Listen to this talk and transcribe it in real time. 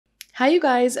Hi you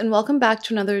guys, and welcome back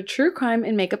to another true crime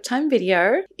and makeup time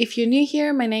video. If you're new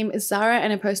here, my name is Zara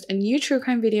and I post a new true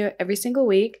crime video every single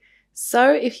week.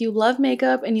 So if you love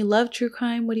makeup and you love true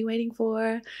crime, what are you waiting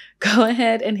for? Go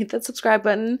ahead and hit that subscribe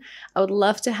button. I would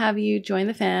love to have you join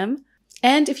the fam.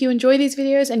 And if you enjoy these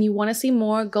videos and you want to see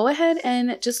more, go ahead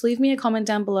and just leave me a comment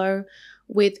down below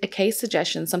with a case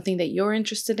suggestion, something that you're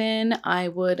interested in. I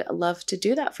would love to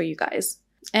do that for you guys.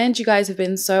 And you guys have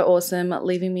been so awesome,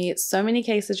 leaving me so many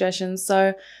case suggestions.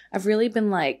 So I've really been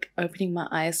like opening my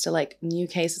eyes to like new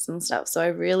cases and stuff. So I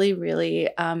really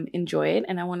enjoy it,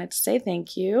 and I wanted to say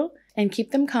thank you and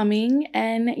keep them coming.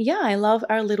 And yeah, I love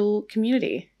our little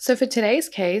community. So for today's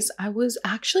case, I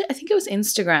think it was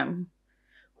Instagram.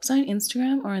 Was I on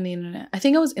Instagram or on the internet? I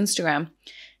think it was Instagram.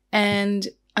 And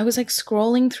I was like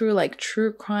scrolling through like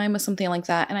true crime or something like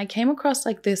that, and I came across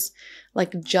like this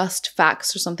like Just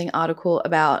Facts or something article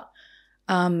about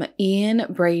Ian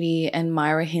Brady and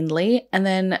Myra Hindley. And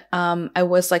then I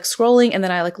was like scrolling and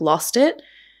then I like lost it,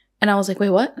 and I was like, wait,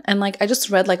 what? And like I just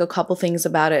read like a couple things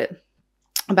about it,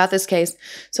 about this case.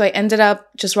 So I ended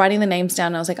up just writing the names down,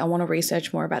 and I was like, I want to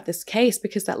research more about this case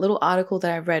because that little article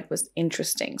that I read was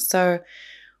interesting. So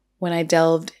when I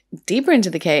delved deeper into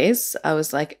the case, I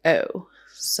was like, oh.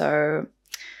 So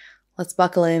let's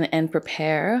buckle in and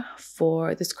prepare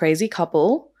for this crazy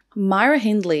couple. Myra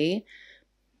Hindley,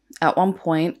 at one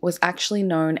point, was actually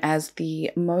known as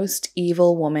the most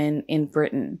evil woman in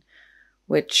Britain,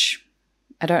 which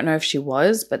I don't know if she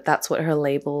was, but that's what her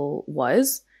label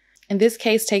was. And this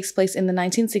case takes place in the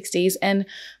 1960s, and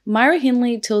Myra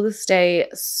Hindley, till this day,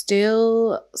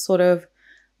 still sort of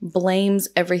blames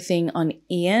everything on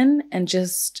Ian and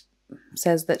just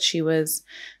says that she was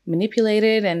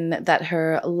manipulated and that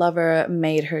her lover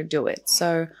made her do it.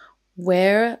 So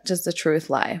where does the truth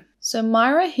lie? So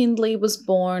Myra Hindley was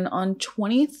born on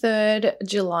 23rd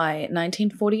July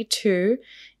 1942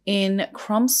 in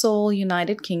Cromsall,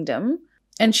 United Kingdom.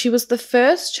 And she was the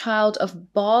first child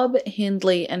of Bob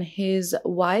Hindley and his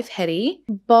wife Hetty.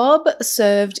 Bob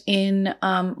served in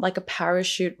like a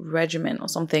parachute regiment or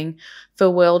something for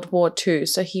World War II.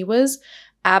 So he was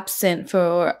absent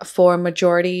for a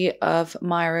majority of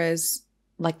Myra's,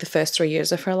 like the first 3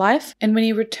 years of her life. And when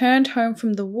he returned home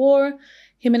from the war,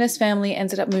 him and his family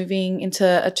ended up moving into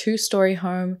a 2-story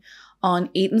home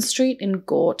on Eaton Street in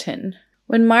Gorton.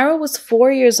 When Myra was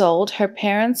 4 years old, her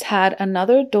parents had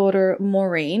another daughter,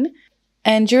 Maureen.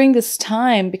 And during this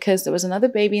time, because there was another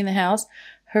baby in the house,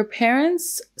 her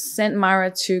parents sent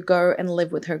Myra to go and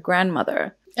live with her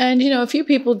grandmother. And, you know, a few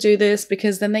people do this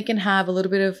because then they can have a little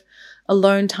bit of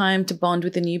alone time to bond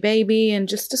with the new baby and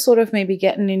just to sort of maybe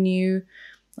get in a new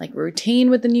like routine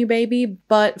with the new baby.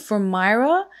 But for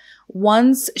Myra,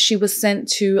 once she was sent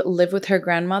to live with her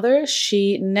grandmother,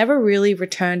 she never really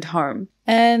returned home.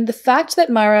 And the fact that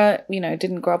Myra, you know,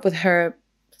 didn't grow up with her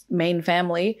main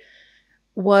family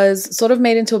was sort of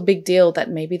made into a big deal, that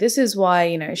maybe this is why,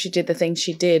 you know, she did the things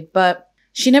she did. But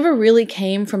she never really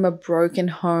came from a broken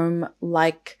home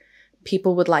like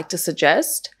people would like to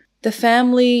suggest. The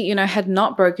family, you know, had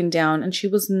not broken down, and she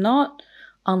was not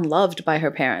unloved by her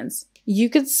parents. You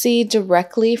could see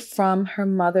directly from her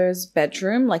mother's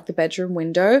bedroom, like the bedroom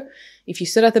window. If you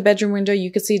stood at the bedroom window,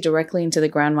 you could see directly into the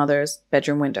grandmother's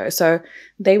bedroom window. So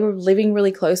they were living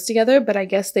really close together, but I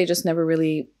guess they just never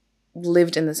really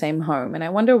lived in the same home. And I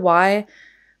wonder why,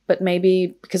 but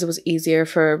maybe because it was easier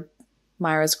for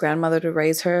Myra's grandmother to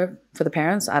raise her for the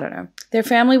parents. I don't know. Their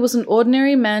family was an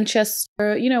ordinary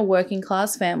Manchester, you know, working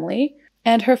class family.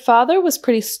 And her father was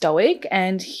pretty stoic,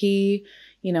 and he,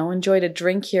 you know, enjoyed a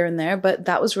drink here and there, but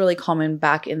that was really common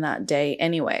back in that day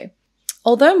anyway.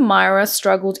 Although Myra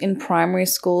struggled in primary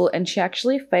school and she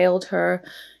actually failed her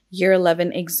year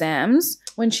 11 exams,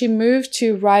 when she moved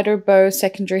to Ryderbow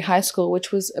Secondary High School,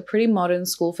 which was a pretty modern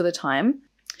school for the time,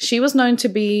 she was known to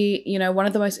be, you know, one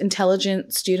of the most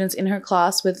intelligent students in her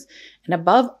class with an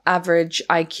above average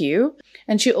IQ.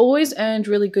 And she always earned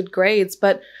really good grades,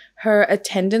 but her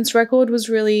attendance record was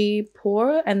really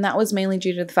poor. And that was mainly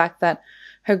due to the fact that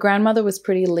her grandmother was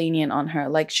pretty lenient on her.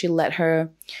 Like, she let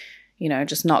her, you know,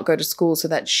 just not go to school so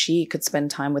that she could spend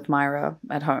time with Myra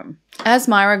at home. As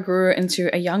Myra grew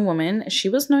into a young woman, she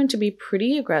was known to be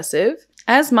pretty aggressive.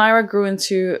 As Myra grew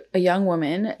into a young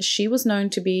woman, she was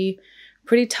known to be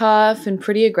pretty tough and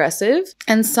pretty aggressive,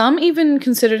 and some even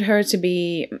considered her to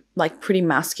be like pretty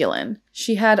masculine.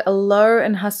 She had a low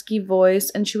and husky voice,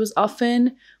 and she was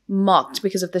often mocked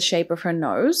because of the shape of her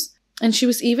nose. And she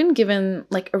was even given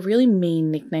like a really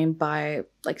mean nickname by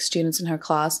like students in her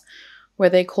class, where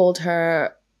they called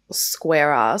her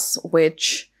square ass,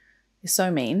 which is so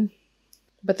mean.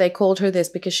 But they called her this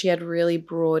because she had really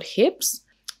broad hips.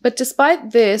 But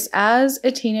despite this, as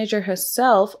a teenager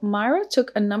herself, Myra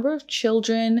took a number of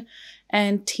children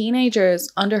and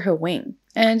teenagers under her wing.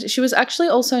 And she was actually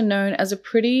also known as a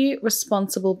pretty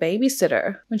responsible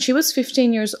babysitter. When she was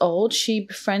 15 years old, she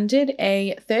befriended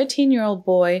a 13-year-old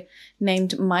boy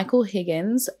named Michael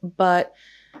Higgins, but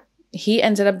he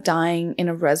ended up dying in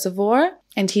a reservoir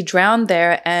and he drowned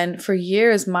there. And for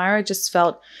years, Myra just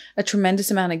felt a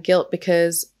tremendous amount of guilt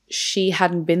because she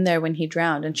hadn't been there when he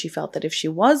drowned. And she felt that if she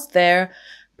was there,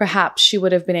 perhaps she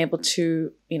would have been able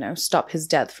to, stop his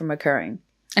death from occurring.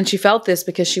 And she felt this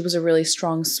because she was a really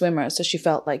strong swimmer. So she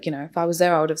felt like, if I was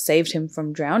there, I would have saved him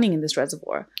from drowning in this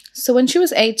reservoir. So when she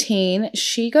was 18,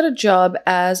 she got a job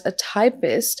as a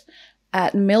typist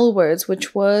at Millwards,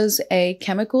 which was a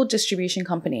chemical distribution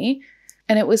company.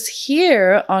 And it was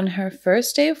here on her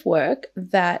first day of work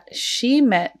that she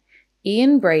met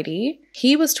Ian Brady.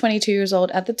 He was 22 years old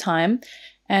at the time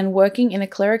and working in a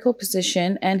clerical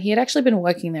position. And he had actually been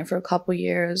working there for a couple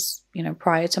years,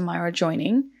 prior to Myra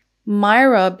joining.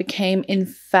 Myra became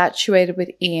infatuated with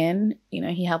Ian.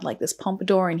 He had like this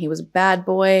pompadour and he was a bad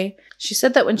boy. She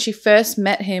said that when she first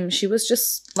met him, she was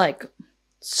just like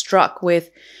struck with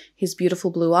his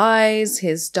beautiful blue eyes,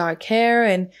 his dark hair.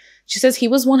 And she says he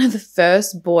was one of the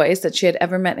first boys that she had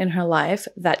ever met in her life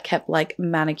that kept like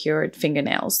manicured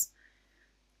fingernails.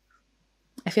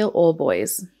 I feel all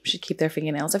boys should keep their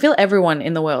fingernails. I feel everyone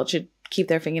in the world should keep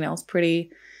their fingernails pretty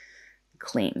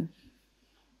clean.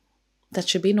 That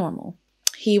should be normal.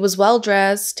 He was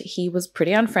well-dressed, he was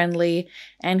pretty unfriendly,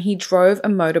 and he drove a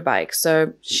motorbike,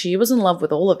 so she was in love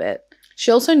with all of it. She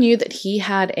also knew that he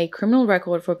had a criminal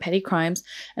record for petty crimes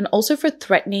and also for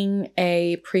threatening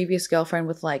a previous girlfriend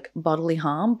with like bodily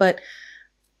harm, but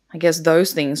I guess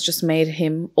those things just made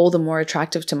him all the more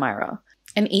attractive to Myra.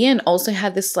 And Ian also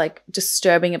had this like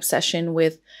disturbing obsession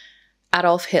with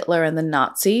Adolf Hitler and the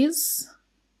Nazis.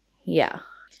 Yeah.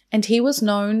 And he was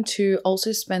known to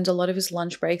also spend a lot of his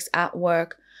lunch breaks at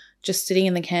work just sitting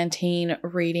in the canteen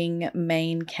reading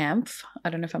Mein Kampf. I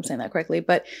don't know if I'm saying that correctly,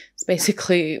 but it's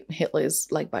basically Hitler's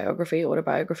like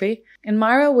autobiography. And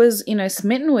Myra was,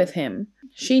 smitten with him.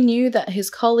 She knew that his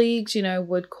colleagues,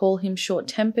 would call him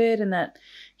short-tempered and that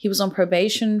he was on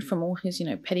probation from all his,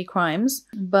 petty crimes.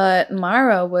 But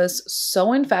Myra was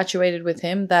so infatuated with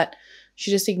him that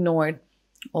she just ignored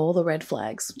all the red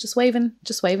flags, just waving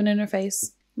in her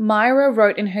face. Myra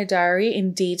wrote in her diary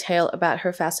in detail about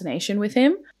her fascination with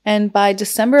him. And by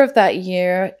December of that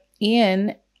year,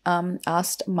 Ian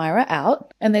asked Myra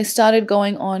out and they started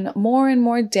going on more and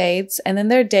more dates. And then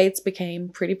their dates became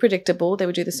pretty predictable. They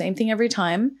would do the same thing every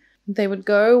time. They would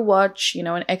go watch,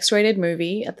 an X-rated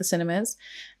movie at the cinemas.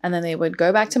 And then they would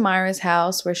go back to Myra's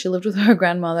house where she lived with her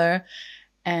grandmother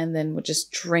and then would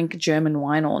just drink German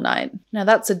wine all night. Now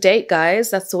that's a date,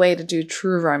 guys. That's the way to do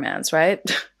true romance, right?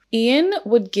 Ian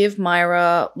would give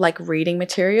Myra like reading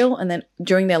material, and then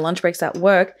during their lunch breaks at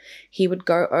work, he would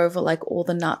go over like all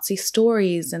the Nazi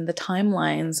stories and the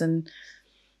timelines and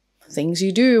things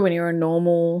you do when you're a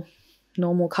normal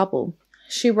couple.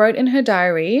 She wrote in her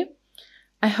diary,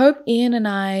 "I hope Ian and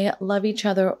I love each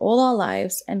other all our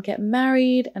lives and get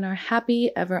married and are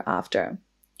happy ever after."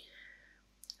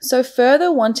 So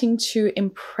further wanting to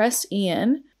impress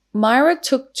Ian, Myra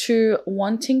took to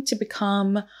wanting to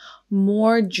become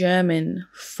more German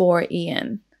for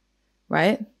Ian,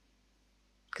 right?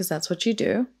 Because that's what you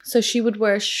do. So she would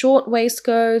wear short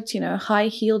waistcoats,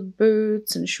 high-heeled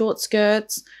boots and short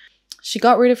skirts. She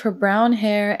got rid of her brown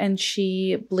hair and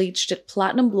she bleached it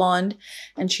platinum blonde,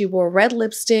 and she wore red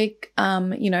lipstick,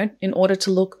 in order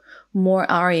to look more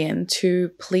Aryan to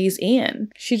please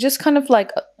Ian. She just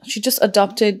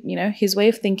adopted, his way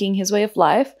of thinking, his way of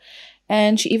life,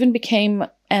 and she even became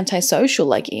antisocial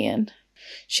like Ian.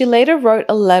 She later wrote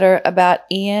a letter about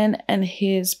Ian and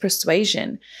his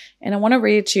persuasion, and I want to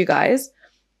read it to you guys.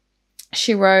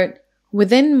 She wrote,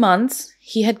 "Within months,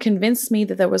 he had convinced me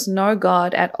that there was no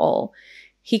God at all.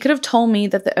 He could have told me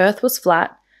that the earth was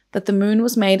flat, that the moon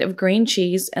was made of green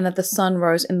cheese, and that the sun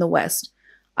rose in the west.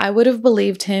 I would have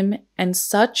believed him, and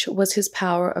such was his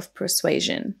power of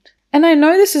persuasion." And I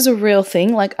know this is a real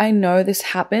thing. Like, I know this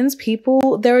happens.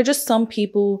 There are just some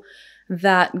people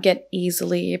that get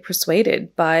easily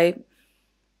persuaded by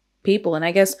people. And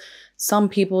I guess some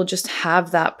people just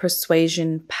have that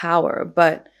persuasion power.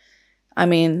 But I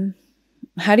mean,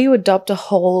 how do you adopt a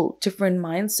whole different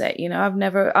mindset?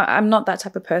 I'm not that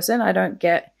type of person. I don't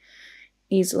get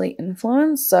easily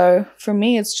influenced. So for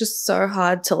me, it's just so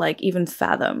hard to like even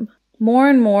fathom. More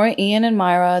and more, Ian and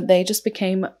Myra, they just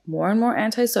became more and more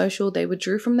antisocial. They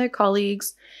withdrew from their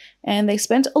colleagues and they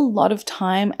spent a lot of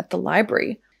time at the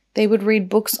library. They would read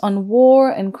books on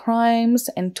war and crimes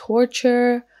and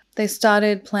torture, They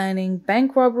started planning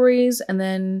bank robberies and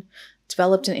then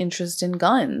developed an interest in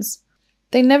guns.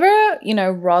 They never,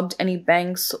 robbed any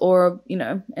banks or,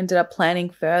 ended up planning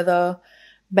further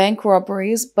bank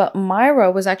robberies, but Myra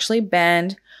was actually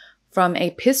banned from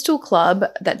a pistol club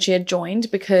that she had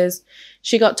joined because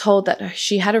she got told that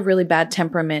she had a really bad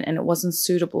temperament and it wasn't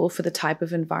suitable for the type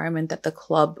of environment that the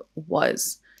club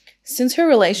was. Since her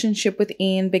relationship with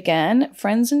Ian began,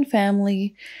 friends and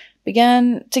family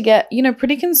began to get,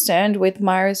 pretty concerned with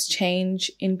Myra's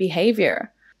change in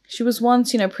behavior. She was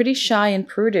once, pretty shy and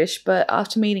prudish, but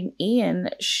after meeting Ian,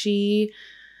 she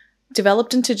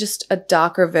developed into just a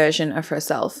darker version of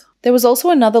herself. There was also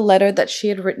another letter that she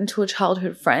had written to a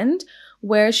childhood friend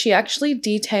where she actually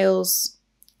details,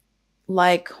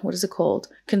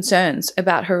 concerns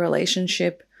about her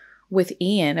relationship with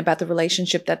Ian, about the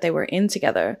relationship that they were in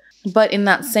together. But in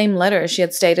that same letter, she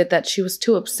had stated that she was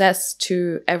too obsessed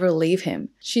to ever leave him.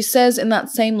 She says in that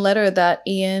same letter that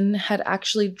Ian had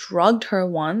actually drugged her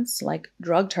once,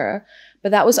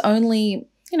 but that was only,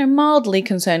 mildly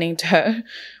concerning to her.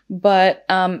 But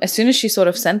as soon as she sort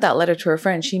of sent that letter to her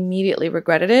friend, she immediately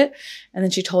regretted it. And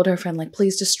then she told her friend,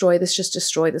 please destroy this, just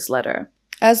destroy this letter.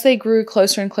 As they grew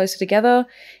closer and closer together,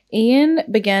 Ian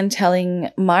began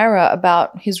telling Myra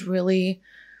about his really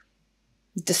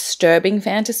disturbing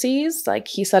fantasies.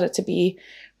 He started to be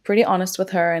pretty honest with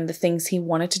her and the things he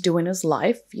wanted to do in his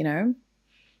life,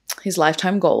 his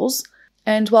lifetime goals.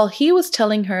 And while he was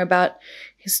telling her about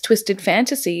his twisted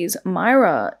fantasies,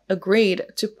 Myra agreed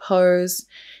to pose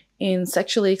in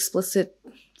sexually explicit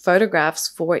photographs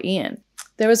for Ian.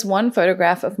 There was one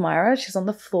photograph of Myra. She's on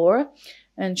the floor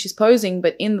and she's posing,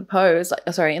 but in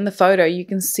the photo, you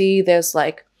can see there's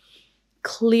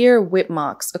clear whip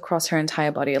marks across her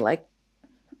entire body,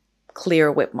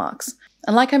 clear whip marks.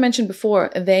 And like I mentioned before,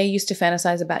 they used to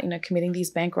fantasize about, committing these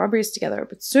bank robberies together.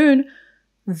 But soon,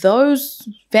 those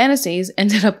fantasies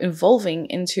ended up evolving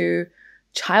into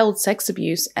child sex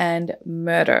abuse and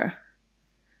murder.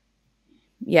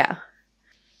 Yeah.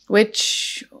 What?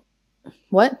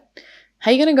 How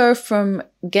are you going to go from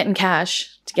getting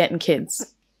cash to getting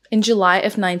kids? In July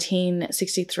of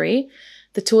 1963,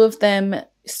 the two of them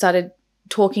started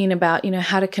talking about,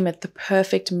 how to commit the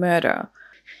perfect murder.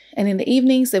 And in the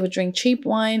evenings, they would drink cheap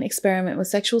wine, experiment with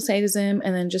sexual sadism,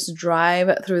 and then just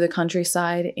drive through the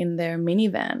countryside in their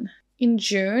minivan. In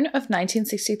June of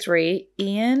 1963,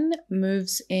 Ian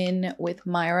moves in with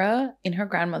Myra in her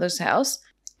grandmother's house.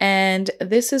 And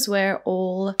this is where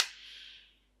all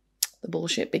the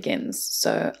bullshit begins.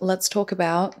 So let's talk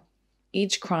about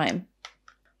each crime.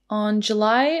 On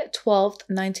July 12th,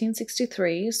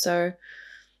 1963, so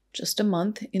just a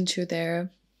month into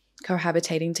their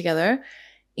cohabitating together,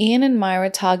 Ian and Myra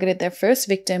targeted their first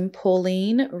victim,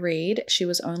 Pauline Reed. She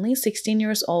was only 16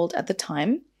 years old at the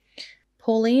time.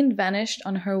 Pauline vanished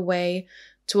on her way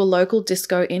to a local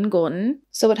disco in Gorton.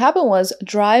 So what happened was,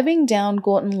 driving down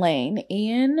Gorton Lane,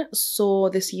 Ian saw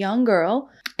this young girl,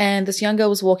 and this young girl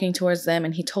was walking towards them,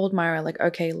 and he told Myra,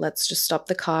 okay, let's just stop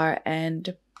the car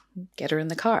and get her in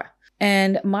the car.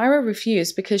 And Myra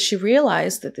refused because she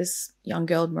realized that this young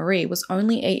girl, Marie, was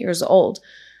only 8 years old.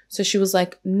 So she was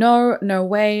like, no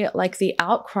way. The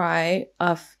outcry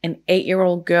of an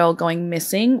 8-year-old girl going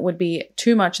missing would be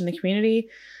too much in the community.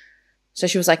 So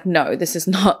she was like, no, this is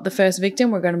not the first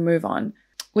victim. We're going to move on.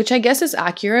 Which I guess is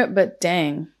accurate, but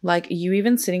dang, you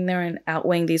even sitting there and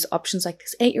outweighing these options,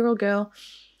 this 8-year-old girl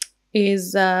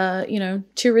is,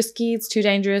 too risky. It's too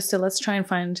dangerous. So let's try and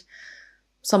find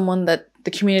someone that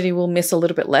the community will miss a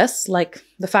little bit less.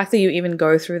 The fact that you even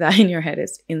go through that in your head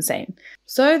is insane.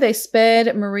 So they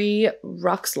spared Marie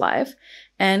Ruck's life.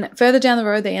 And further down the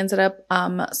road, they ended up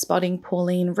spotting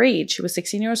Pauline Reed. She was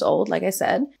 16 years old, like I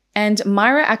said. And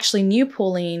Myra actually knew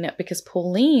Pauline because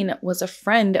Pauline was a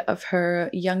friend of her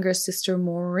younger sister,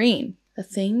 Maureen. The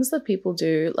things that people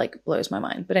do, blows my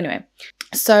mind. But anyway,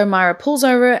 so Myra pulls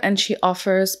over and she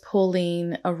offers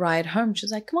Pauline a ride home.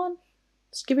 She's like, come on,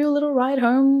 let's give you a little ride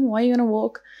home. Why are you going to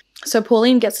walk? So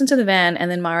Pauline gets into the van and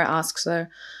then Myra asks her,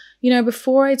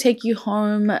 before I take you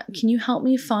home, can you help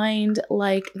me find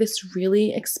this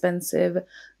really expensive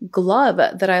glove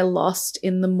that I lost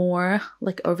in the moor,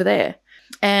 over there?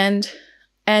 And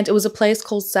it was a place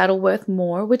called Saddleworth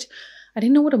Moor, which I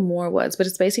didn't know what a moor was, but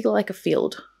it's basically a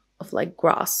field of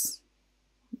grass,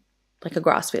 a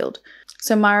grass field.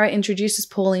 So Myra introduces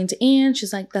Pauline to Ian.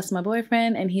 She's like, that's my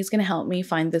boyfriend, and he's going to help me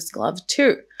find this glove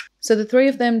too. So the three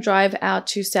of them drive out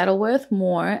to Saddleworth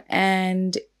Moor,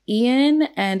 and Ian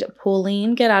and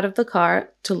Pauline get out of the car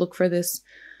to look for this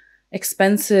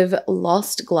expensive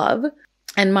lost glove,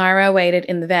 and Myra waited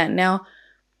in the van. Now,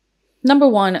 number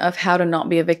one of how to not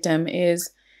be a victim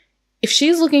is if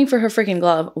she's looking for her freaking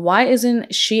glove, why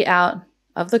isn't she out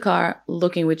of the car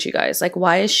looking with you guys? Like,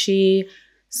 why is she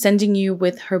sending you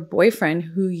with her boyfriend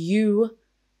who you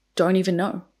don't even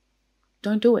know?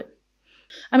 Don't do it.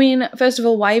 I mean, first of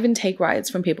all, why even take rides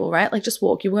from people, right? Like, just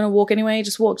walk. You're going to walk anyway.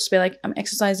 Just walk. Just be like, I'm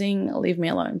exercising. Leave me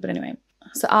alone. But anyway,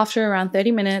 so after around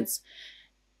 30 minutes,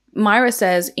 Myra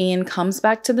says Ian comes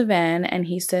back to the van and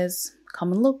he says,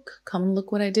 come and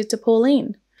look what I did to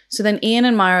Pauline. So then Ian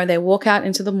and Myra, they walk out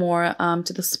into the moor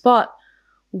to the spot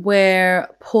where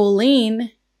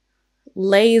Pauline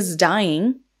lays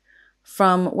dying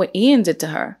from what Ian did to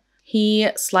her. He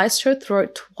sliced her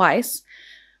throat twice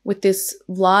with this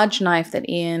large knife that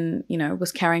Ian,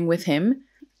 was carrying with him.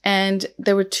 And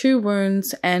there were 2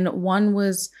 wounds and one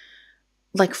was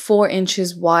like 4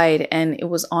 inches wide and it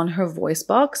was on her voice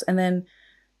box. And then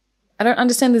I don't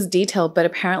understand this detail, but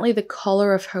apparently the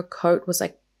collar of her coat was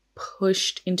like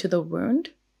pushed into the wound.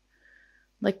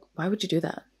 Like, why would you do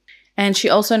that? And she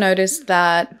also noticed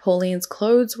that Pauline's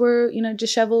clothes were,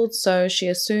 disheveled. So she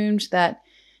assumed that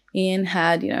Ian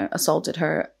had, assaulted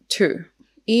her too.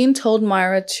 Ian told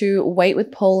Myra to wait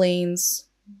with Pauline's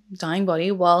dying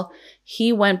body while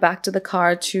he went back to the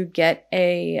car to get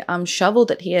a shovel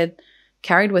that he had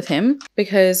carried with him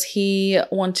because he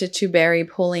wanted to bury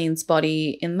Pauline's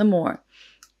body in the moor.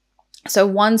 So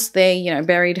once they,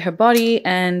 buried her body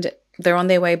and they're on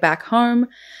their way back home,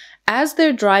 as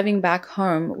they're driving back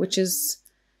home, which is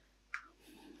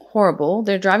horrible,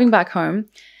 they're driving back home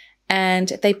and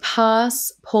they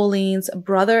pass Pauline's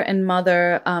brother and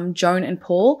mother, Joan and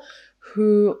Paul,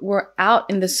 who were out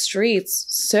in the streets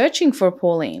searching for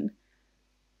Pauline.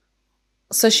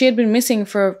 So she had been missing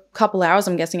for a couple hours,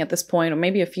 I'm guessing at this point, or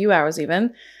maybe a few hours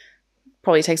even.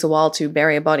 Probably takes a while to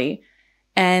bury a body.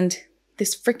 And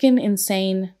this freaking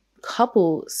insane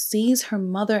couple sees her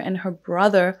mother and her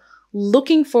brother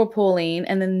looking for Pauline,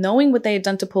 and then knowing what they had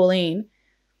done to Pauline,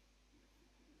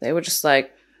 they were just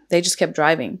like, they just kept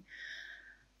driving.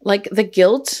 Like the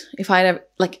guilt, if I had ever,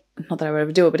 like, not that I would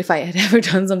ever do it, but if I had ever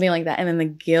done something like that, and then the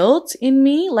guilt in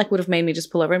me, like, would have made me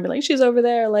just pull over and be like, she's over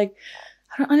there. Like,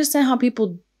 I don't understand how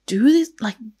people do this.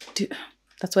 Like,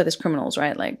 that's why there's criminals,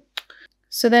 right? Like,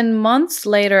 so then months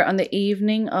later, on the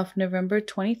evening of November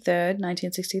 23rd,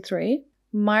 1963,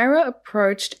 Myra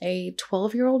approached a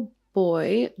 12-year-old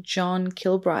boy, John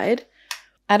Kilbride,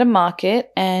 at a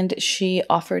market, and she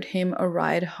offered him a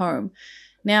ride home.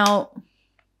 Now,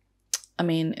 I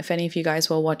mean, if any of you guys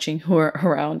were watching who were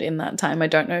around in that time, I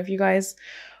don't know if you guys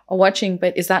are watching,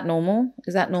 but is that normal?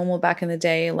 Is that normal back in the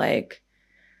day? Like,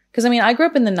 because I mean, I grew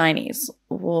up in the 90s,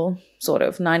 well, sort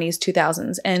of 90s,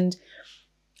 2000s, and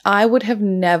I would have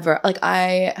never, like,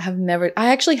 I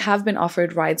actually have been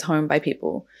offered rides home by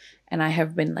people, and I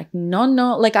have been like, no,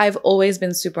 like, I've always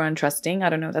been super untrusting. I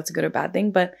don't know if that's a good or bad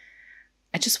thing, but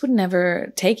I just would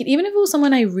never take it. Even if it was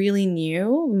someone I really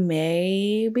knew,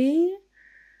 maybe,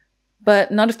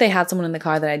 but not if they had someone in the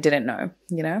car that I didn't know,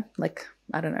 like,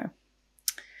 I don't know.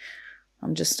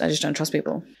 I just don't trust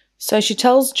people. So she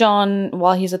tells John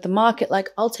while he's at the market, like,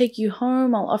 I'll take you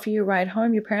home. I'll offer you a ride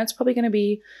home. Your parents are probably going to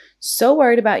be so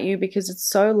worried about you because it's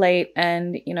so late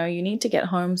and, you need to get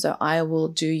home. So I will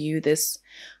do you this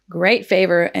great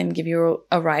favor and give you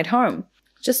a ride home.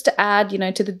 Just to add,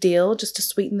 to the deal, just to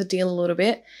sweeten the deal a little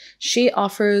bit, she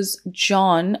offers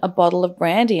John a bottle of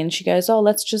brandy and she goes, oh,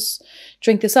 let's just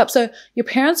drink this up. So your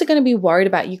parents are going to be worried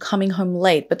about you coming home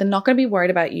late, but they're not going to be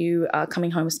worried about you coming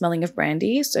home smelling of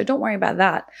brandy. So don't worry about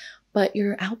that. But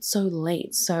you're out so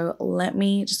late. So let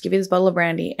me just give you this bottle of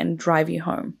brandy and drive you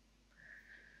home.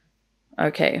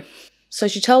 Okay. So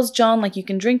she tells John, like, you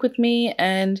can drink with me.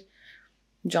 And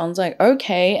John's like,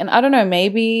 okay. And I don't know,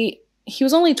 maybe he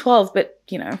was only 12, but,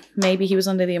 maybe he was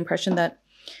under the impression that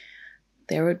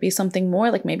there would be something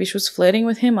more. Like maybe she was flirting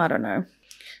with him. I don't know.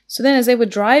 So then as they were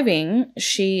driving,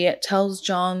 she tells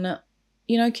John,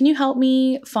 can you help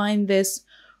me find this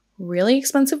really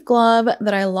expensive glove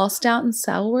that I lost out in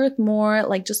Saddleworth Moor?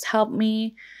 Like, just help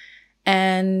me.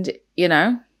 And,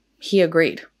 he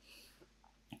agreed.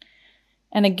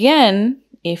 And again,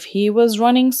 if he was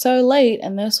running so late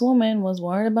and this woman was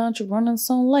worried about you running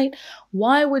so late,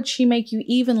 why would she make you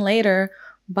even later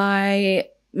by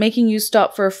making you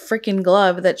stop for a freaking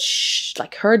glove that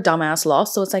like her dumbass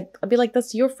lost? So it's like, I'd be like,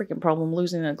 that's your freaking problem,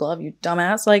 losing a glove, you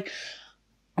dumbass. Like,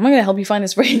 I'm not going to help you find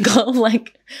this freaking glove.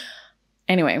 Like,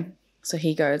 anyway, so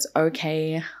he goes,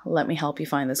 okay, let me help you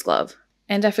find this glove.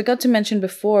 And I forgot to mention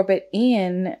before, but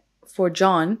Ian, for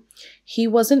John, he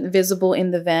wasn't visible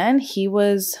in the van. He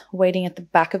was waiting at the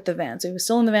back of the van. So he was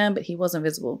still in the van, but he wasn't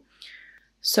visible.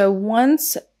 So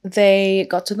once they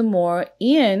got to the moor,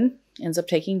 Ian ends up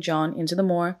taking John into the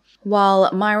moor,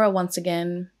 while Myra once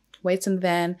again waits in the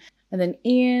van. And then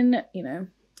Ian, you know,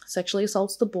 sexually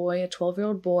assaults the boy, a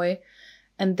 12-year-old boy.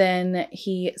 And then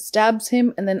he stabs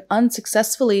him and then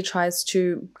unsuccessfully tries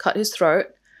to cut his throat.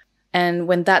 And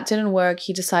when that didn't work,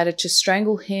 he decided to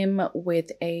strangle him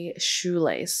with a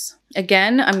shoelace.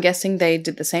 Again, I'm guessing they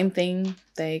did the same thing.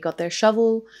 They got their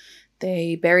shovel,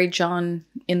 they buried John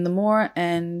in the moor,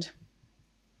 and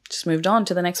just moved on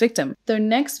to the next victim. Their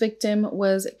next victim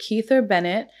was Keither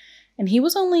Bennett, and he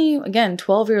was only, again,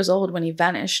 12 years old when he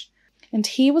vanished. And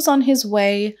he was on his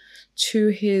way to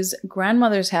his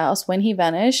grandmother's house when he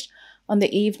vanished on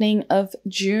the evening of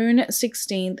June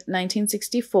 16th,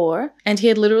 1964. And he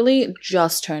had literally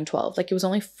just turned 12. Like, it was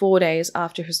only 4 days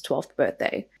after his 12th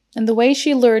birthday. And the way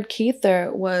she lured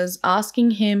Keither was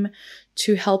asking him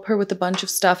to help her with a bunch of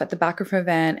stuff at the back of her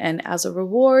van. And as a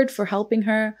reward for helping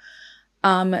her,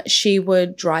 she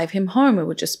would drive him home. It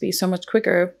would just be so much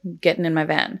quicker getting in my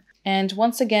van. And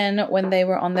once again, when they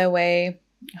were on their way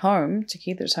home, to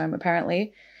Keither's home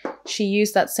apparently, she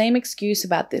used that same excuse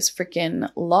about this freaking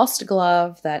lost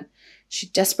glove that she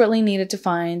desperately needed to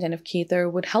find and if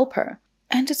Keither would help her.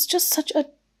 And it's just such a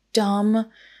dumb,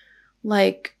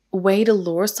 like, way to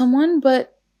lure someone,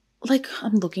 but, like,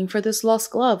 I'm looking for this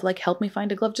lost glove. Like, help me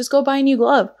find a glove. Just go buy a new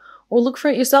glove. Or look for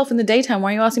it yourself in the daytime.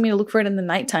 Why are you asking me to look for it in the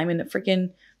nighttime in a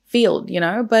freaking field, you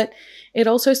know? But it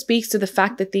also speaks to the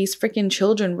fact that these freaking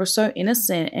children were so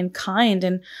innocent and kind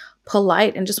and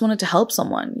polite and just wanted to help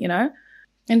someone, you know?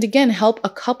 And again, help a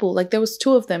couple. Like, there was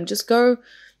 2 of them. Just go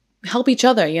help each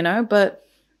other, you know? But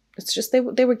it's just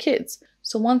they were kids.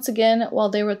 So once again, while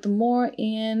they were at the moor,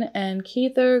 Ian and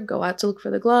Keither go out to look for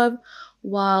the glove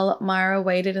while Myra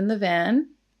waited in the van.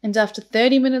 And after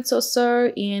 30 minutes or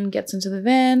so, Ian gets into the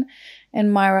van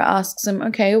and Myra asks him,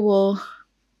 okay, well,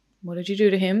 what did you do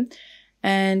to him?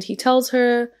 And he tells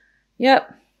her,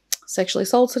 yep, sexually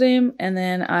assaulted him, and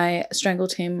then I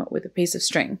strangled him with a piece of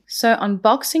string. So on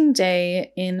Boxing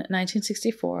Day in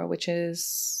 1964, which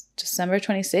is December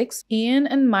 26th, Ian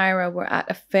and Myra were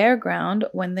at a fairground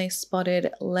when they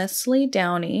spotted Leslie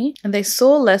Downey. And they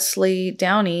saw Leslie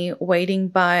Downey waiting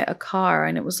by a car,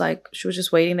 and it was like she was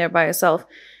just waiting there by herself.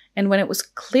 And when it was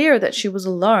clear that she was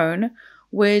alone,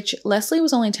 which Leslie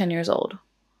was only 10 years old.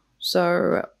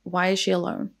 So why is she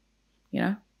alone? You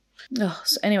know? Oh,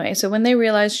 so anyway, so when they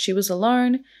realized she was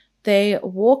alone, they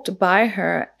walked by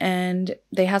her and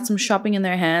they had some shopping in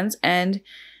their hands and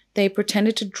they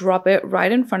pretended to drop it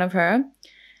right in front of her.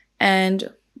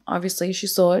 And obviously she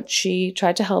saw it. She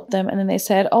tried to help them. And then they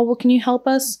said, oh, well, can you help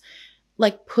us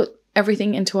like put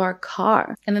everything into our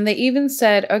car? And then they even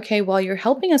said, okay, while you're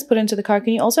helping us put into the car,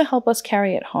 can you also help us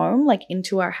carry it home, like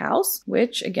into our house?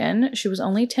 Which again, she was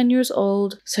only 10 years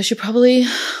old. So she probably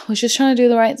was just trying to do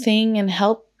the right thing and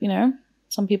help, you know,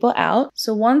 some people out.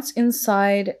 So once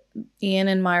inside Ian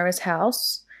and Myra's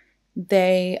house,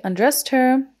 they undressed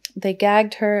her, they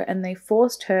gagged her, and they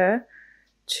forced her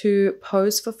to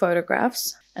pose for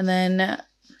photographs. And then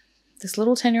this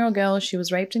little 10-year-old girl, she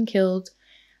was raped and killed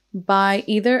by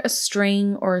either a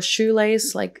string or a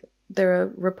shoelace. Like, there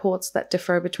are reports that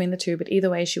differ between the two, but either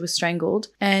way, she was strangled.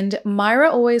 And Myra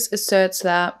always asserts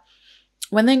that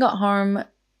when they got home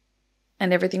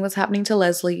and everything was happening to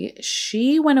Leslie,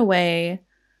 she went away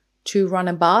to run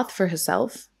a bath for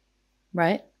herself,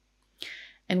 right?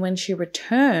 And when she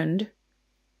returned,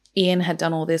 Ian had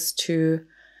done all this to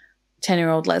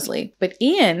 10-year-old Leslie. But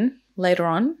Ian, later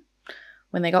on,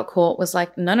 when they got caught, was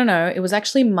like, no, no, no, it was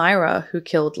actually Myra who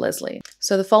killed Leslie.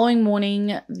 So the following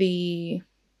morning, the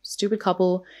stupid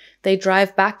couple, they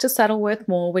drive back to Saddleworth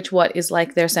Moor, which is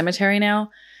like their cemetery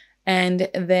now, and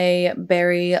they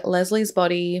bury Leslie's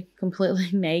body completely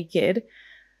naked.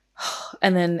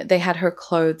 And then they had her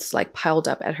clothes like piled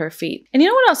up at her feet. And you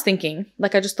know what I was thinking?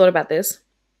 Like, I just thought about this.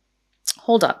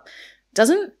 Hold up.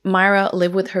 Doesn't Myra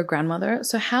live with her grandmother?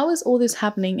 So how is all this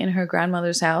happening in her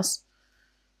grandmother's house?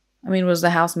 I mean, was the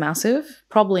house massive?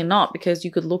 Probably not, because you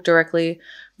could look directly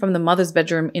from the mother's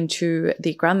bedroom into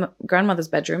the grandmother's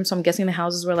bedroom. So I'm guessing the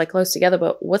houses were like close together,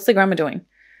 but what's the grandma doing?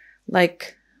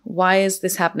 Like, why is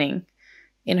this happening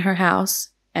in her house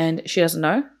and she doesn't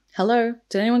know? Hello?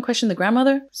 Did anyone question the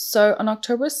grandmother? So on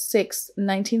October 6th,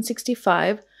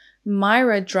 1965,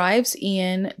 Myra drives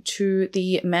Ian to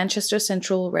the Manchester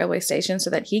Central Railway Station so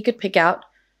that he could pick out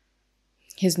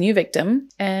his new victim.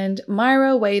 And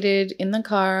Myra waited in the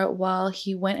car while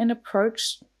he went and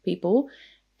approached people.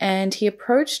 And he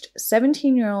approached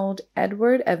 17-year-old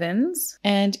Edward Evans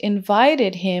and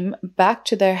invited him back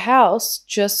to their house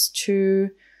just to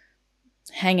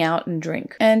hang out and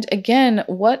drink. And again,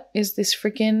 what is this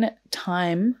freaking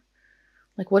time?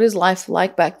 Like, what is life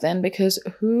like back then? Because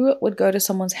who would go to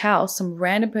someone's house, some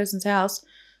random person's house,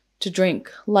 to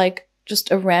drink, like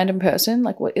just a random person.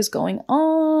 Like, what is going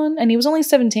on? And he was only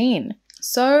 17.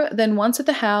 So then once at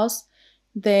the house,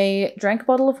 they drank a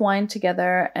bottle of wine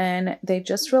together and they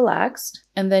just relaxed.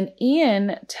 And then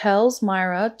Ian tells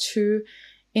Myra to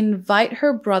invite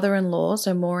her brother-in-law,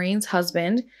 so Maureen's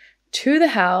husband, to the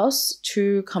house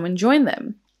to come and join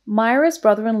them. Myra's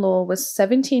brother-in-law was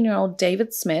 17-year-old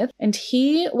David Smith, and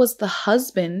he was the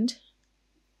husband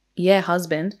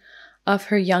of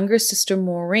her younger sister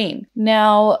Maureen.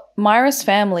 Now, Myra's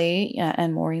family,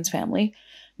 and Maureen's family,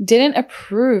 didn't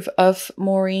approve of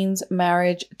Maureen's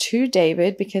marriage to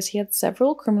David because he had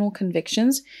several criminal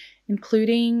convictions,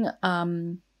 including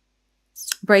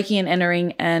breaking and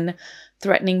entering and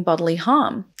threatening bodily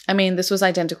harm. I mean, this was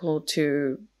identical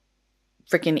to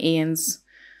freaking Ian's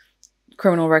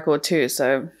criminal record too,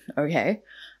 so okay.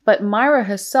 But Myra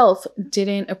herself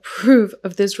didn't approve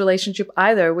of this relationship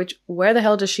either, which where the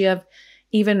hell does she have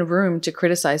even room to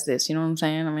criticize this? You know what I'm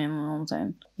saying? I mean, you know what I'm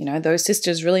saying? You know, those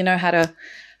sisters really know how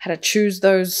to choose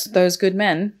those good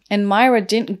men. And Myra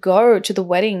didn't go to the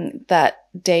wedding that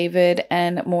David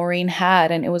and Maureen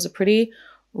had, and it was a pretty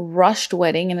rushed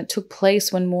wedding, and it took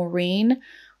place when Maureen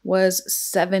was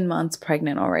 7 months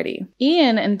pregnant already.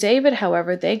 Ian and David,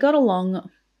 however, they got along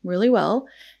really well,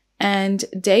 and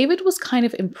David was kind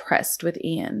of impressed with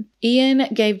Ian.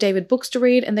 Ian gave David books to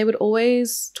read, and they would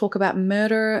always talk about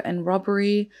murder and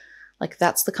robbery. Like,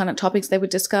 that's the kind of topics they would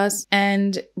discuss.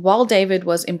 And while David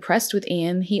was impressed with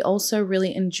Ian, he also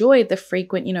really enjoyed the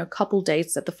frequent, you know, couple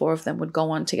dates that the four of them would go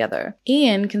on together.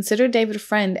 Ian considered David a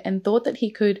friend and thought that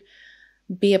he could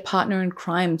be a partner in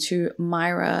crime to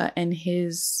Myra and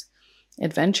his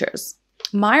adventures.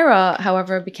 Myra,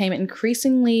 however, became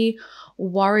increasingly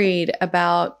worried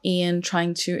about Ian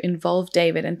trying to involve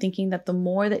David and thinking that the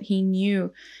more that he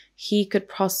knew, he could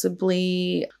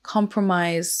possibly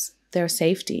compromise their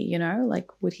safety, you know, like,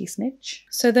 would he snitch?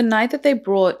 So the night that they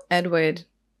brought Edward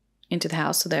into the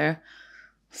house, so their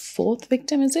fourth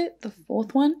victim, is it? The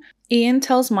fourth one? Ian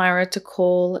tells Myra to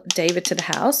call David to the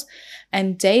house,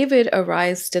 and David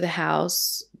arrives to the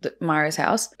house, Myra's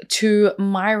house, to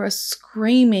Myra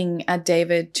screaming at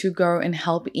David to go and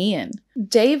help Ian.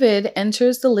 David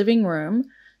enters the living room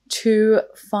to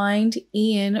find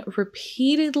Ian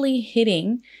repeatedly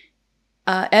hitting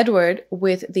Edward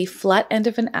with the flat end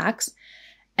of an axe,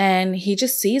 and he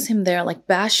just sees him there, like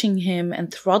bashing him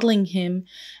and throttling him,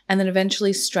 and then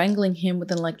eventually strangling him with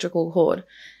an electrical cord.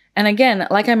 And again,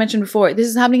 like I mentioned before, this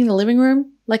is happening in the living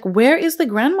room. Like, where is the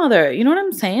grandmother? You know what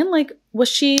I'm saying? Like, was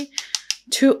she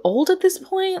too old at this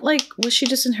point? Like, was she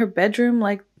just in her bedroom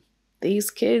like these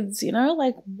kids, you know?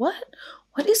 Like, what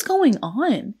is going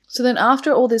on? So then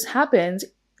after all this happens,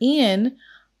 Ian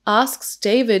asks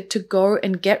David to go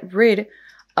and get rid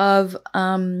of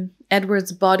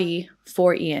Edward's body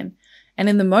for Ian. And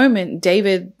in the moment,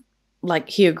 David, like,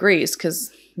 he agrees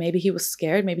because maybe he was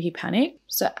scared, maybe he panicked.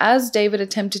 So as David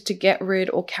attempted to get rid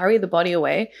or carry the body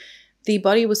away, the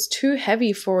body was too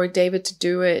heavy for David to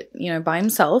do it, you know, by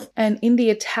himself. And in the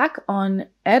attack on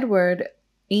Edward,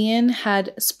 Ian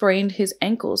had sprained his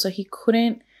ankle, so he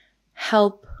couldn't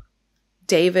help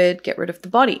David get rid of the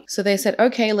body. So they said,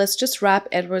 okay, let's just wrap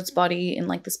Edward's body in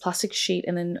like this plastic sheet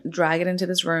and then drag it into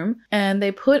this room. And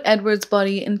they put Edward's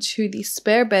body into the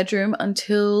spare bedroom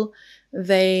until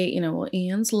they, you know, well,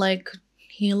 Ian's leg could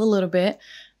heal a little bit,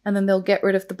 and then they'll get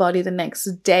rid of the body the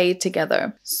next day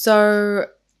together. So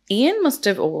Ian must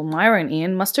have, or Myra and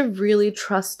Ian must have really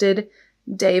trusted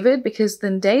David, because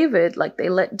then David, like, they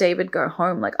let David go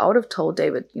home. Like, I would have told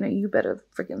David, you know, you better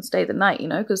freaking stay the night, you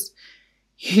know, because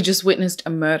you just witnessed a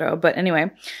murder. But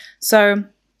anyway, so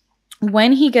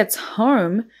when he gets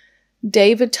home,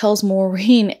 David tells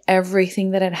Maureen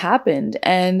everything that had happened.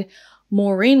 And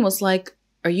Maureen was like,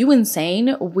 are you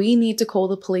insane? We need to call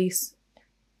the police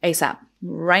ASAP,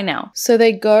 right now. So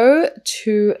they go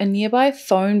to a nearby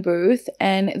phone booth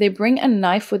and they bring a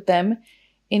knife with them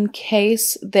in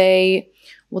case they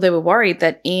were worried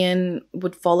that Ian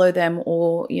would follow them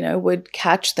or, you know, would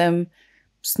catch them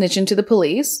snitching to the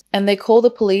police. And they call the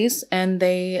police and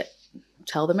they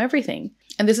tell them everything.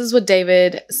 And this is what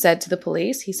David said to the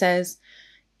police. He says,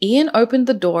 Ian opened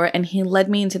the door and he led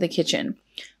me into the kitchen.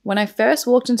 When I first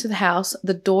walked into the house,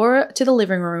 the door to the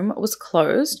living room was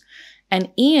closed, and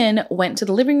Ian went to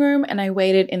the living room and I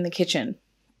waited in the kitchen.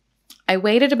 I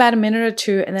waited about a minute or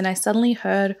two, and then I suddenly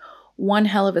heard one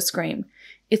hell of a scream.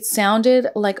 It sounded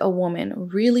like a woman,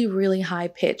 really, really high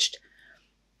pitched.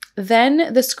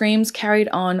 Then the screams carried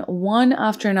on one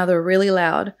after another, really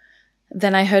loud.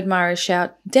 Then I heard Myra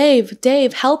shout, Dave,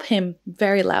 Dave, help him,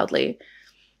 very loudly.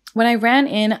 When I ran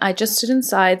in, I just stood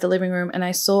inside the living room and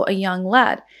I saw a young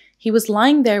lad. He was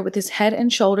lying there with his head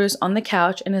and shoulders on the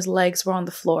couch and his legs were on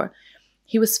the floor.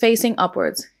 He was facing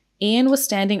upwards. Ian was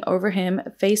standing over him,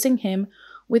 facing him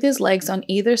with his legs on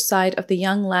either side of the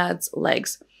young lad's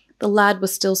legs. The lad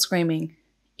was still screaming.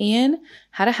 Ian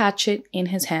had a hatchet in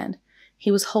his hand. He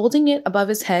was holding it above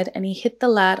his head and he hit the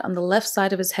lad on the left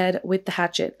side of his head with the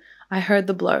hatchet. I heard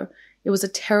the blow. It was a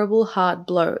terrible, hard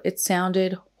blow. It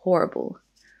sounded horrible.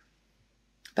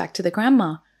 Back to the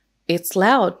grandma. It's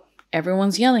loud.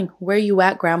 Everyone's yelling. Where you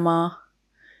at, Grandma?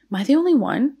 Am I the only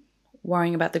one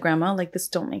worrying about the grandma? Like, this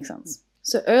don't make sense.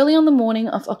 So early on the morning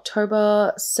of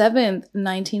October 7th,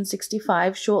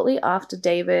 1965, shortly after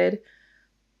David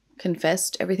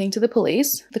confessed everything to the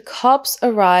police, the cops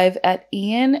arrive at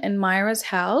Ian and Myra's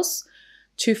house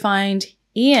to find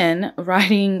Ian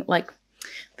writing like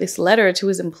this letter to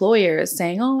his employers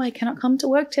saying, oh, I cannot come to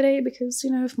work today because,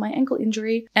 of my ankle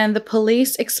injury. And the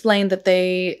police explained that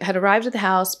they had arrived at the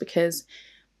house because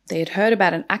they had heard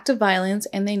about an act of violence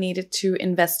and they needed to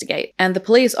investigate. And the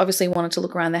police obviously wanted to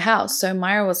look around the house. So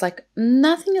Myra was like,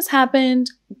 nothing has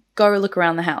happened. Go look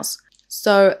around the house.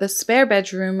 So the spare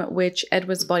bedroom, which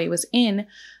Edward's body was in,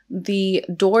 the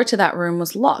door to that room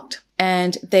was locked.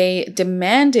 And they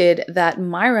demanded that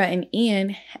Myra and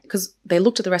Ian, because they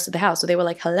looked at the rest of the house, so they were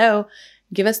like, hello,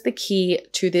 give us the key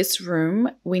to this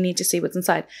room. We need to see what's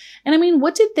inside. And I mean,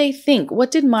 what did they think? What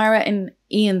did Myra and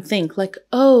Ian think? Like,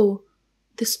 oh,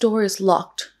 this door is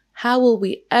locked. How will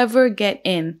we ever get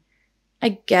in?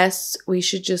 I guess we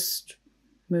should just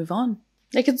move on.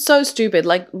 Like, it's so stupid.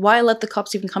 Like, why let the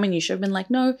cops even come in? You should have been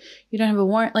like, no, you don't have a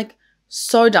warrant. Like,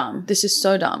 so dumb. This is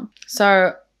so dumb.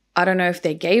 So I don't know if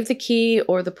they gave the key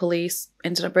or the police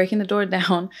ended up breaking the door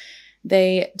down.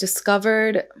 They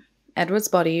discovered Edward's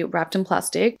body wrapped in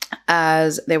plastic,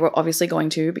 as they were obviously going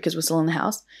to because we're still in the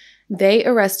house. They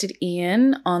arrested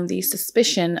Ian on the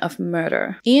suspicion of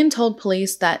murder. Ian told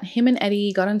police that him and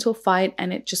Eddie got into a fight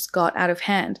and it just got out of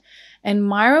hand. And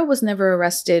Myra was never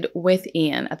arrested with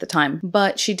Ian at the time,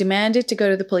 but she demanded to go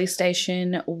to the police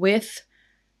station with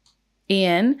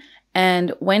Ian.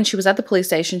 And when she was at the police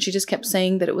station, she just kept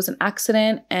saying that it was an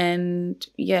accident and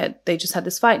yeah, they just had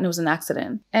this fight and it was an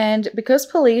accident. And because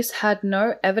police had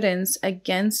no evidence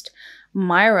against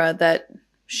Myra that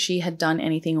she had done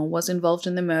anything or was involved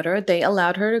in the murder, they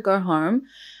allowed her to go home,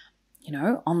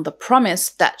 on the promise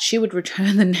that she would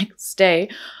return the next day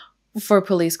for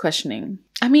police questioning.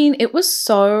 I mean, it was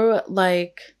so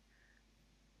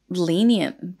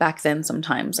lenient back then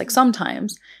sometimes.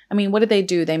 Sometimes. I mean, what did they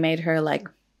do? They made her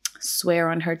swear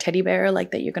on her teddy bear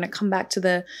that you're going to come back to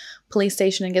the police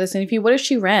station and get us an interview. What if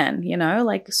she ran?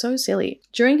 So silly.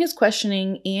 During his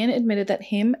questioning, Ian admitted that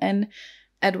him and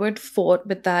Edward fought,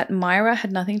 but that Myra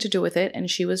had nothing to do with it and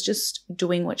she was just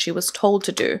doing what she was told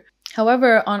to do.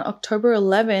 However, on October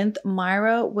 11th,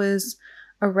 Myra was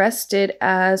arrested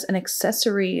as an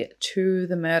accessory to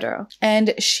the murder,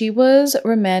 and she was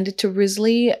remanded to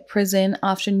Risley Prison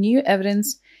after new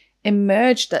evidence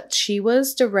emerged that she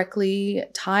was directly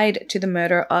tied to the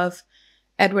murder of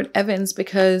Edward Evans,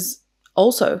 because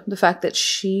also the fact that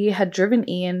she had driven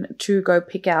Ian to go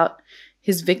pick out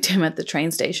his victim at the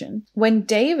train station. When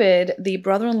David, the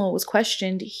brother-in-law, was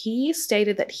questioned, he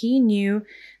stated that he knew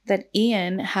that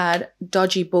Ian had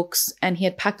dodgy books and he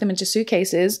had packed them into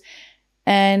suitcases,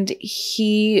 and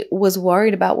he was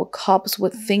worried about what cops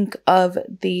would think of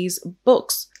these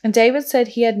books. And David said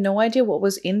he had no idea what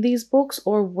was in these books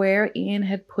or where Ian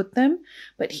had put them,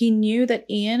 but he knew that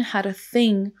Ian had a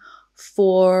thing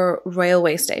for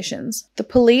railway stations. The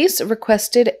police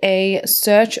requested a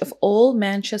search of all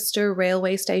Manchester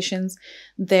railway stations,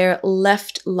 their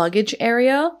left luggage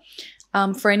area,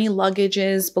 for any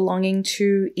luggages belonging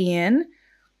to Ian.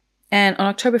 And on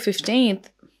October 15th,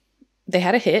 they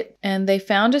had a hit and they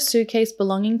found a suitcase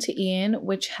belonging to Ian,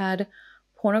 which had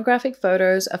pornographic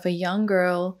photos of a young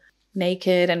girl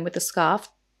naked and with a scarf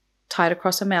tied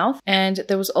across her mouth. And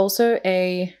there was also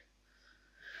a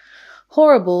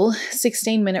horrible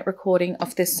 16-minute recording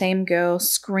of this same girl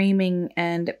screaming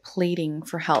and pleading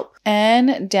for help.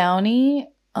 Anne Downey,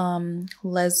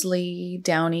 Leslie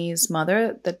Downey's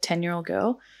mother, the 10-year-old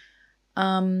girl,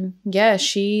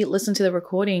 she listened to the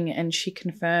recording and she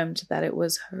confirmed that it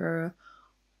was her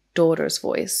daughter's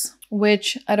voice,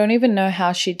 which I don't even know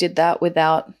how she did that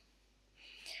without,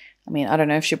 I don't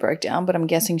know if she broke down, but I'm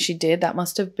guessing she did. That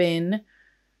must have been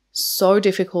so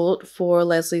difficult for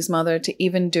Leslie's mother to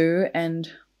even do. And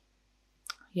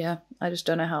yeah, I just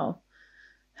don't know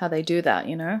how they do that,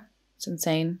 It's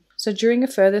insane. So during a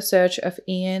further search of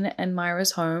Ian and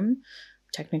Myra's home,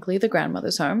 technically the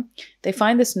grandmother's home, they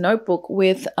find this notebook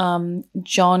with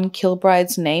John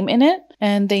Kilbride's name in it.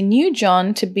 And they knew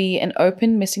John to be an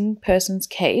open missing persons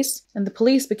case, and the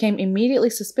police became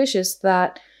immediately suspicious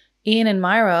that Ian and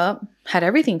Myra had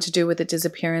everything to do with the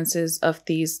disappearances of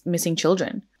these missing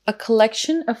children. A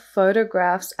collection of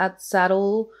photographs at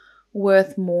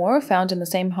Saddleworth Moor, found in the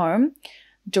same home,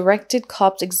 directed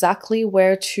cops exactly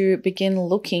where to begin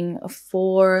looking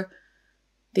for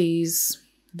these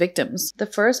victims. The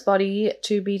first body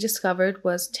to be discovered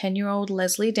was 10-year-old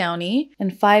Leslie Downey,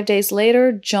 and 5 days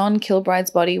later, John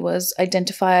Kilbride's body was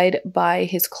identified by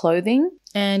his clothing,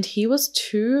 and he was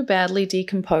too badly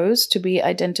decomposed to be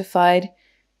identified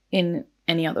in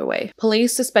any other way.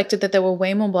 Police suspected that there were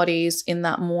way more bodies in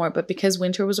that moor, but because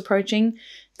winter was approaching,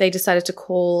 they decided to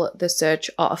call the search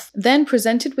off. Then,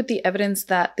 presented with the evidence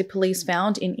that the police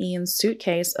found in Ian's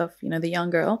suitcase of, the young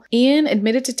girl, Ian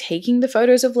admitted to taking the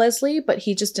photos of Leslie, but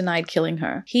he just denied killing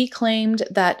her. He claimed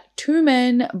that 2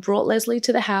 men brought Leslie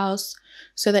to the house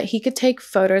so that he could take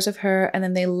photos of her, and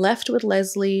then they left with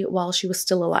Leslie while she was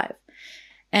still alive.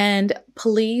 And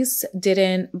police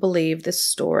didn't believe this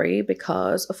story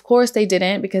because, of course they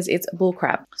didn't, because it's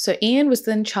bullcrap. So Ian was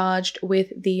then charged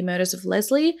with the murders of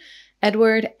Leslie,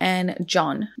 Edward, and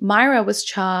John. Myra was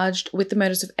charged with the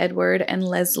murders of Edward and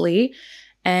Leslie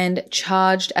and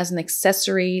charged as an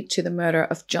accessory to the murder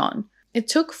of John. It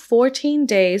took 14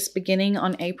 days, beginning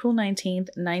on April 19th,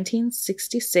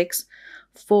 1966,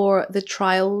 for the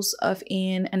trials of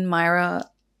Ian and Myra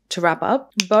to wrap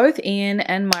up. Both Ian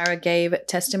and Myra gave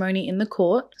testimony in the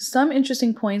court. Some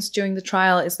interesting points during the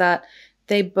trial is that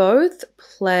they both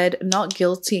pled not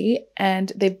guilty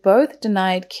and they both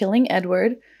denied killing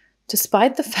Edward,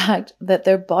 despite the fact that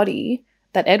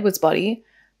Edward's body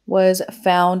was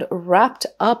found wrapped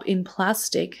up in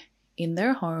plastic in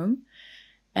their home,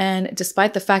 and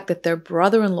despite the fact that their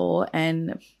brother-in-law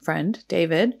and friend,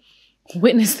 David,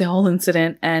 witnessed the whole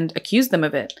incident and accused them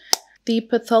of it. The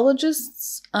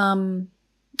pathologist's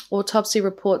autopsy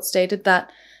report stated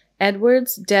that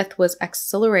Edward's death was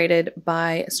accelerated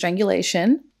by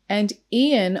strangulation, and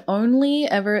Ian only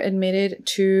ever admitted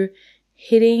to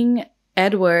hitting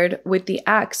Edward with the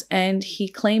axe, and he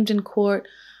claimed in court,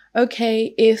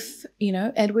 okay, if,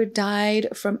 Edward died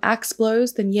from axe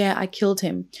blows, then yeah, I killed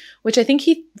him. Which I think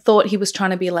he thought he was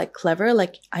trying to be clever,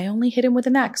 I only hit him with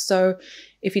an axe, so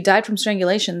if he died from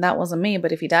strangulation, that wasn't me,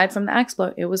 but if he died from the axe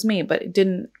blow, it was me, but it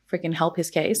didn't freaking help his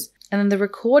case. And then the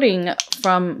recording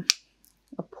from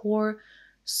a poor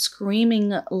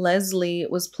screaming Leslie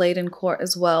was played in court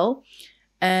as well,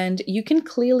 and you can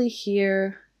clearly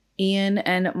hear Ian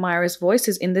and Myra's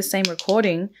voices in this same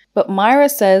recording. But Myra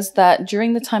says that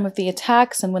during the time of the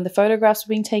attacks and when the photographs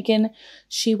were being taken,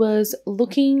 she was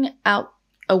looking out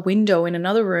a window in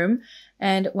another room,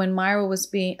 and when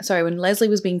Leslie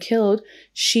was being killed,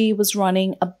 she was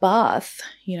running a bath,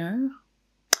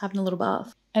 having a little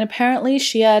bath. And apparently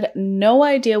she had no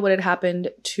idea what had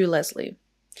happened to Leslie.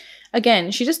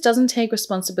 Again, she just doesn't take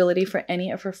responsibility for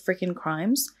any of her freaking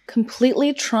crimes,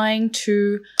 completely trying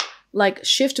to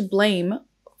shift blame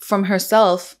from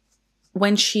herself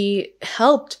when she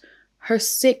helped her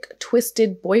sick,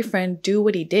 twisted boyfriend do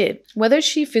what he did. Whether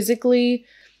she physically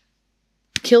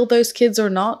killed those kids or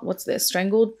not,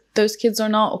 strangled those kids or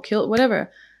not, or killed,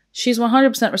 whatever, she's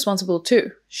 100% responsible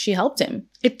too. She helped him.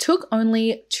 It took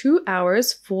only 2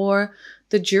 hours for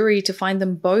the jury to find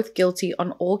them both guilty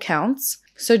on all counts.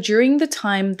 So during the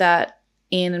time that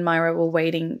Ian and Myra were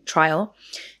waiting trial,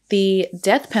 the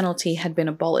death penalty had been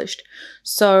abolished.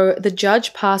 So the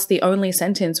judge passed the only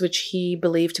sentence which he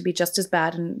believed to be just as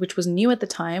bad and which was new at the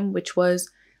time, which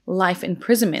was life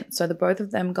imprisonment. So the both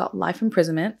of them got life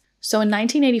imprisonment. So in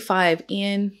 1985,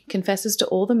 Ian confesses to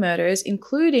all the murders,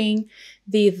 including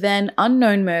the then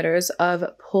unknown murders of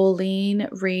Pauline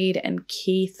Reed and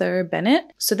Keither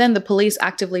Bennett. So then the police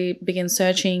actively begin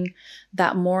searching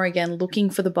that moor again,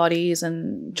 looking for the bodies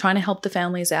and trying to help the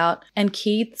families out. And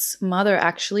Keith's mother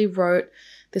actually wrote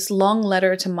this long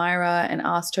letter to Myra and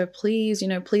asked her, please,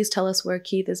 please tell us where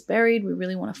Keith is buried. We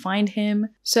really want to find him.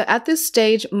 So at this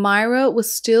stage, Myra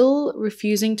was still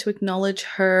refusing to acknowledge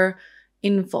her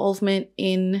involvement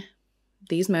in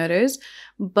these murders,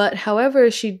 but however,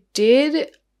 she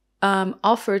did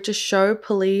offer to show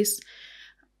police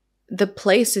the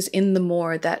places in the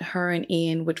moor that her and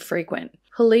Ian would frequent.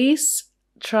 Police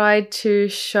tried to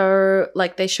show,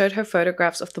 they showed her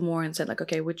photographs of the moor and said,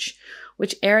 okay, which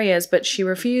areas, but she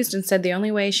refused and said the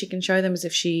only way she can show them is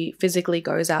if she physically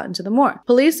goes out into the moor.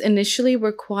 Police initially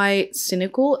were quite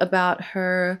cynical about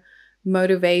her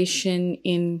motivation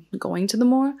in going to the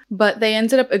moor, but they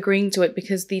ended up agreeing to it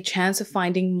because the chance of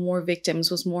finding more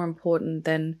victims was more important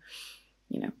than,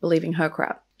 believing her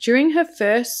crap. During her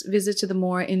first visit to the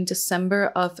moor in December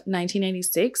of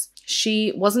 1986,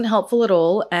 she wasn't helpful at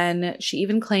all, and she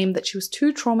even claimed that she was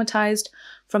too traumatized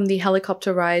from the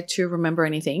helicopter ride to remember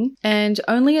anything. And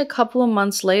only a couple of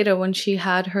months later, when she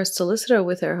had her solicitor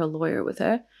with her lawyer with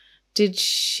her, did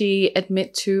she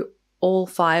admit to all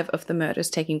 5 of the murders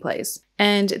taking place.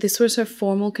 And this was her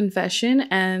formal confession,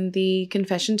 and the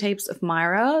confession tapes of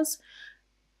Myra's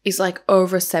is like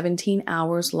over 17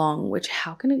 hours long, which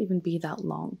how can it even be that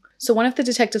long? So one of the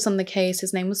detectives on the case,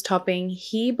 his name was Topping,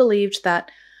 he believed that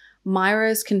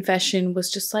Myra's confession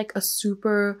was just like a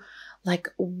super worked,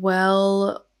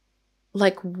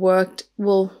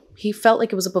 he felt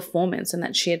like it was a performance and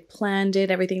that she had planned it,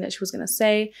 everything that she was going to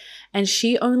say. And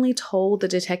she only told the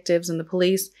detectives and the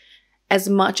police as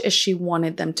much as she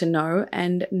wanted them to know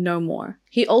and no more.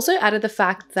 He also added the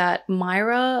fact that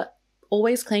Myra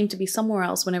always claimed to be somewhere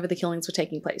else whenever the killings were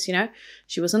taking place. You know,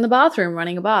 she was in the bathroom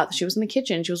running a bath. She was in the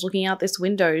kitchen. She was looking out this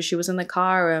window. She was in the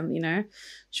car. You know,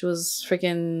 she was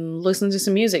freaking listening to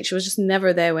some music. She was just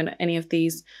never there when any of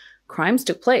these crimes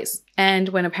took place. And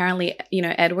when apparently, you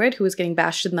know, Edward, who was getting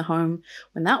bashed in the home,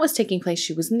 when that was taking place,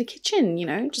 she was in the kitchen, you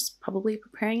know, just probably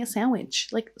preparing a sandwich.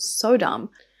 Like, so dumb.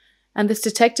 And this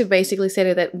detective basically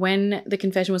said that when the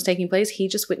confession was taking place, he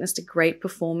just witnessed a great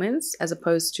performance as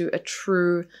opposed to a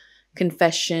true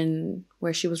confession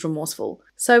where she was remorseful.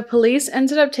 So police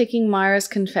ended up taking Myra's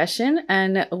confession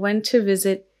and went to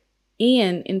visit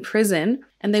Ian in prison,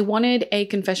 and they wanted a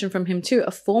confession from him too,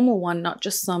 a formal one, not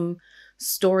just some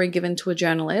story given to a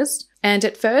journalist. And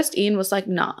at first Ian was like,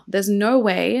 nah, there's no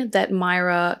way that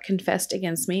Myra confessed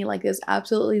against me. Like, there's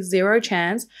absolutely zero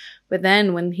chance. But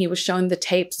then when he was showing the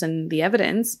tapes and the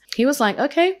evidence, he was like,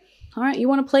 okay, all right, you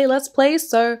want to play? Let's play.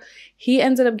 So he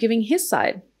ended up giving his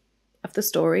side of the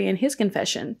story and his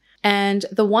confession. And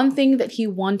the one thing that he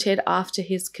wanted after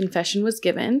his confession was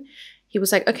given, he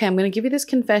was like, okay, I'm going to give you this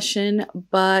confession,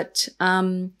 but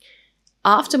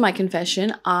after my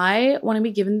confession, I want to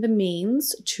be given the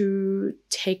means to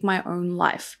take my own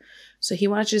life. So he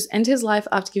wanted to just end his life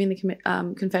after giving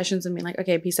the confessions and being like,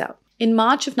 okay, peace out. In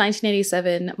March of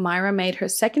 1987, Myra made her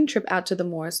second trip out to the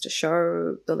moors to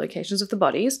show the locations of the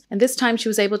bodies. And this time she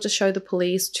was able to show the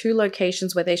police 2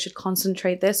 locations where they should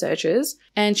concentrate their searches.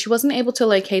 And she wasn't able to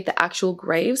locate the actual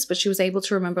graves, but she was able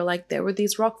to remember like there were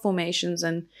these rock formations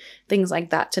and things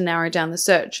like that to narrow down the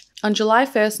search. On July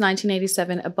 1st,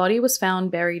 1987, a body was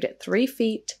found buried 3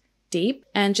 feet deep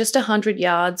and just 100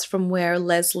 yards from where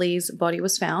Leslie's body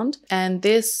was found. And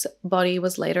this body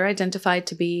was later identified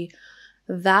to be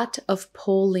that of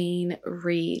Pauline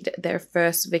Reed, their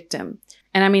first victim.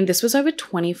 And I mean, this was over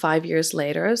 25 years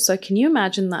later. So can you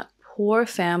imagine that poor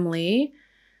family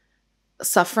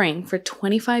suffering for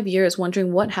 25 years,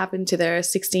 wondering what happened to their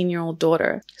 16-year-old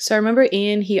daughter? So remember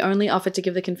Ian, he only offered to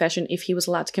give the confession if he was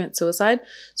allowed to commit suicide.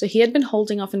 So he had been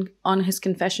holding off on his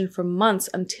confession for months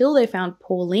until they found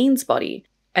Pauline's body.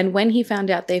 And when he found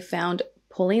out they found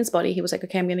Pauline's body, he was like,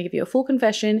 okay, I'm going to give you a full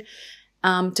confession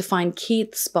to find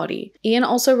Keith's body. Ian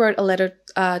also wrote a letter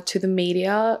to the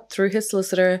media through his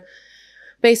solicitor,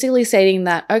 basically stating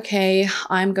that, okay,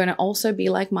 I'm going to also be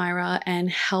like Myra and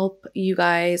help you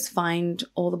guys find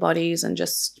all the bodies and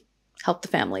just help the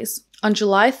families. On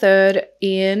July 3rd,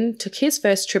 Ian took his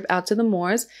first trip out to the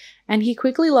moors, and he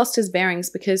quickly lost his bearings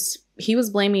because he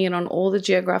was blaming it on all the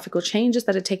geographical changes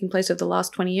that had taken place over the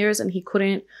last 20 years, and he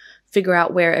couldn't figure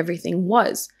out where everything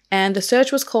was. And the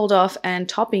search was called off, and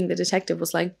Topping, the detective,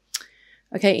 was like,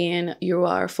 okay, Ian, you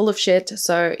are full of shit.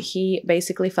 So he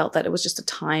basically felt that it was just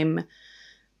a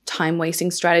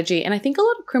time-wasting strategy. And I think a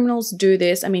lot of criminals do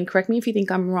this. I mean, correct me if you think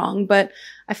I'm wrong, but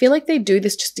I feel like they do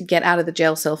this just to get out of the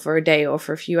jail cell for a day or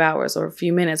for a few hours or a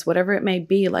few minutes, whatever it may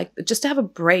be, like just to have a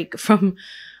break from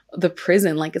the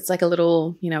prison. Like it's like a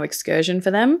little, you know, excursion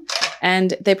for them.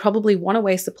 And they probably want to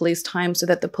waste the police time so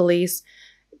that the police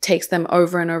takes them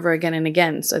over and over again and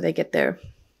again, so they get their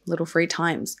little free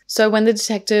times. So when the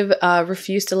detective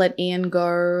refused to let Ian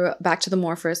go back to the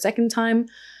moor for a second time,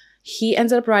 he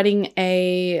ended up writing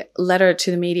a letter to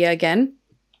the media again,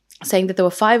 saying that there were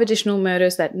 5 additional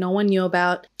murders that no one knew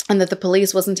about and that the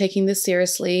police wasn't taking this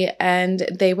seriously. And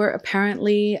they were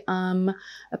apparently a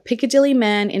Piccadilly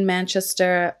man in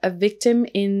Manchester, a victim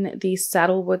in the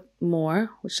Saddlewood Moor,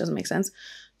 which doesn't make sense,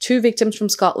 2 victims from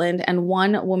Scotland, and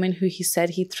 1 woman who he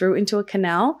said he threw into a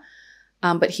canal,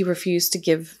 but he refused to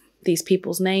give these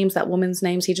people's names, that woman's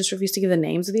names. He just refused to give the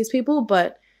names of these people,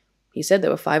 but he said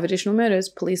there were 5 additional murders.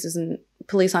 Police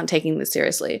aren't taking this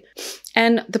seriously.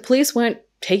 And the police weren't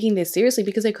taking this seriously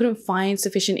because they couldn't find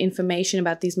sufficient information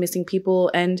about these missing people,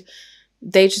 and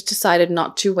they just decided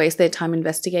not to waste their time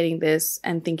investigating this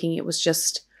and thinking it was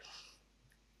just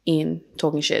Ian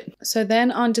talking shit. So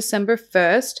then on December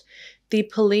 1st, the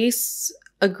police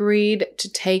agreed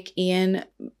to take Ian,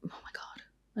 oh my God,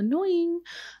 annoying.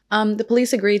 The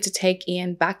police agreed to take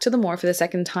Ian back to the morgue for the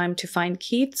second time to find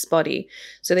Keith's body.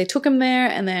 So they took him there,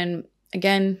 and then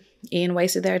again, Ian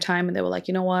wasted their time, and they were like,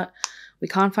 you know what? We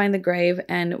can't find the grave,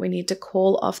 and we need to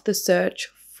call off the search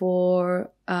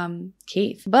for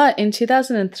Keith. But in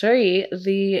 2003,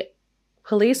 the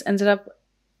police ended up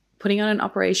putting on an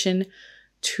operation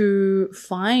to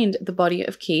find the body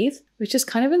of Keith, which is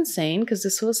kind of insane because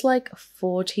this was like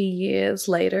 40 years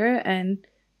later, and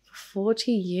for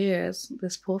 40 years,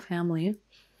 this poor family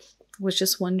was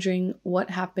just wondering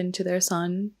what happened to their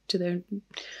son, to their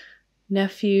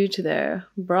nephew, to their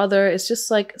brother. It's just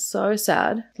like so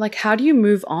sad. Like, how do you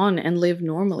move on and live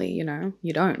normally? You know,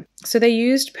 you don't. So they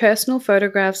used personal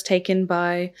photographs taken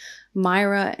by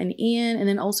Myra and Ian, and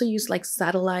then also used like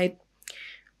satellite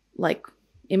like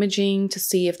imaging to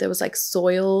see if there was like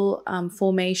soil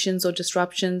formations or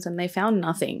disruptions, and they found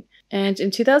nothing. And in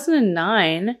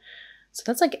 2009, so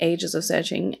that's like ages of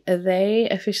searching, they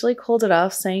officially called it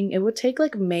off, saying it would take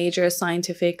like major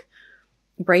scientific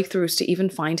breakthroughs to even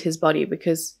find his body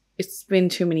because it's been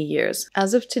too many years.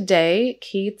 As of today,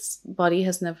 Keith's body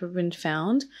has never been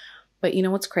found. But you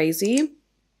know what's crazy?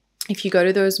 If you go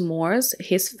to those moors,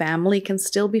 his family can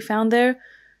still be found there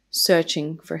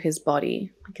searching for his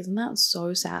body. Like, isn't that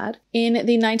so sad? In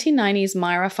the 1990s,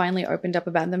 Myra finally opened up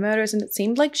about the murders, and it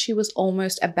seemed like she was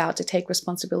almost about to take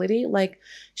responsibility. Like,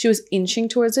 she was inching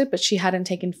towards it, but she hadn't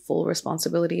taken full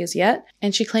responsibility as yet.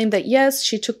 And she claimed that yes,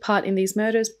 she took part in these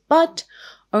murders, but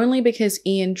only because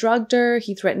Ian drugged her.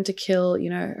 He threatened to kill, you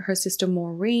know, her sister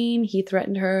Maureen. He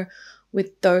threatened her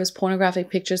with those pornographic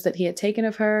pictures that he had taken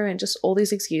of her, and just all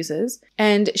these excuses.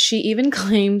 And she even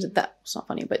claimed that, it's not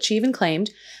funny, but she even claimed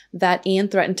that Ian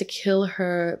threatened to kill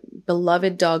her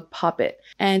beloved dog Puppet.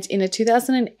 And in a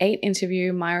 2008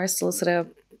 interview, Myra's solicitor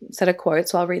said a quote,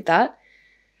 so I'll read that.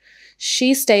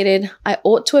 She stated, "I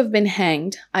ought to have been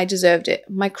hanged. I deserved it.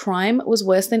 My crime was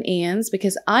worse than Ian's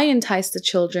because I enticed the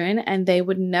children and they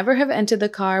would never have entered the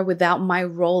car without my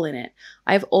role in it.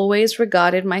 I've always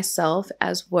regarded myself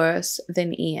as worse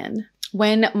than Ian."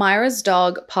 When Myra's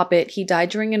dog, Puppet, he died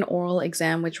during an oral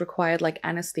exam which required like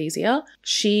anesthesia,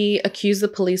 she accused the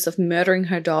police of murdering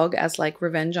her dog as like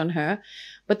revenge on her.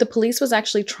 But the police was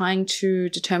actually trying to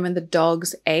determine the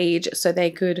dog's age so they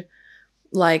could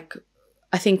like,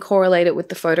 I think, correlate it with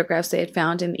the photographs they had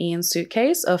found in Ian's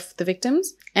suitcase of the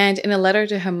victims. And in a letter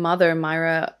to her mother,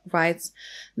 Myra writes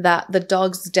that the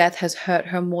dog's death has hurt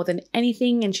her more than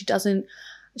anything, and she doesn't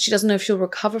know if she'll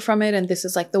recover from it, and this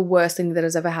is like the worst thing that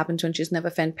has ever happened to her, and she's never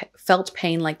felt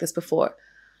pain like this before.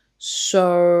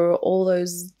 So all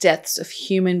those deaths of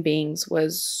human beings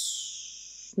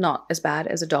was not as bad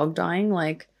as a dog dying.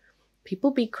 Like,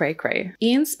 people be cray-cray.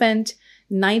 Ian spent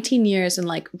 19 years in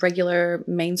like regular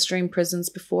mainstream prisons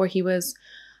before he was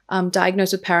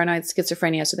diagnosed with paranoid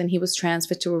schizophrenia. So then he was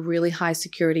transferred to a really high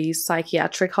security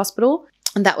psychiatric hospital.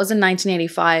 And that was in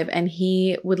 1985. And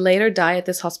he would later die at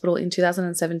this hospital in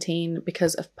 2017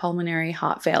 because of pulmonary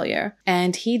heart failure.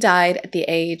 And he died at the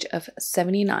age of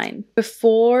 79.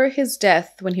 Before his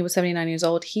death, when he was 79 years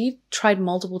old, he tried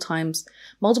multiple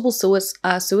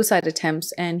suicide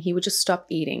attempts, and he would just stop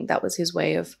eating. That was his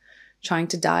way of trying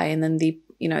to die. And then the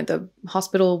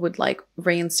hospital would like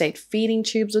reinstate feeding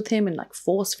tubes with him and like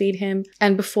force feed him.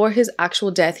 And before his actual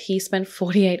death, he spent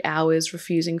 48 hours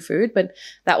refusing food, but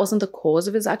that wasn't the cause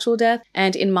of his actual death.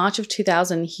 And in March of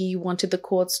 2000, he wanted the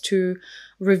courts to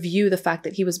review the fact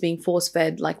that he was being force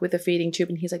fed like with a feeding tube.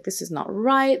 And he's like, this is not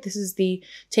right. This is the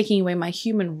taking away my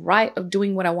human right of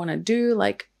doing what I want to do.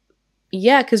 Like,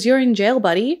 yeah, because you're in jail,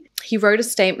 buddy. He wrote a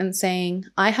statement saying,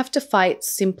 "I have to fight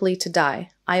simply to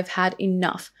die. I have had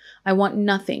enough. I want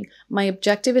nothing. My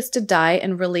objective is to die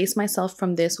and release myself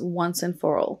from this once and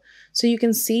for all. So you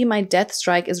can see my death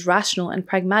strike is rational and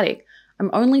pragmatic.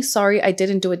 I'm only sorry I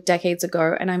didn't do it decades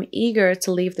ago, and I'm eager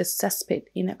to leave this cesspit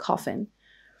in a coffin."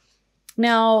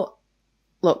 Now,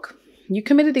 look, you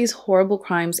committed these horrible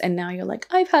crimes, and now you're like,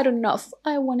 I've had enough.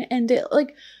 I want to end it.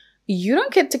 Like, you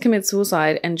don't get to commit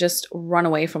suicide and just run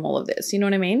away from all of this. You know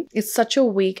what I mean? It's such a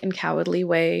weak and cowardly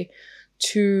way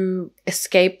to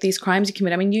escape these crimes you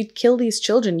commit. I mean, you kill these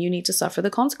children, you need to suffer the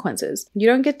consequences. You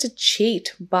don't get to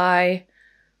cheat by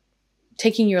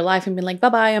taking your life and being like,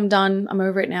 bye-bye, I'm done, I'm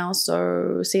over it now,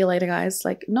 so see you later, guys.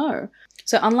 Like, no.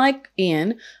 So unlike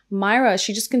Ian, Myra,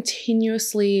 she just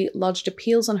continuously lodged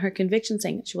appeals on her conviction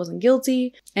saying that she wasn't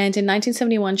guilty. And in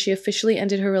 1971, she officially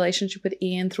ended her relationship with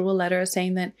Ian through a letter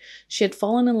saying that she had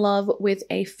fallen in love with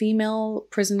a female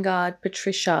prison guard,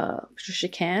 Patricia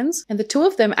Cairns. And the two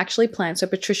of them actually planned, so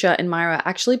Patricia and Myra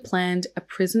actually planned a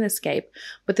prison escape,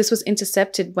 but this was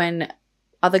intercepted when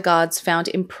other guards found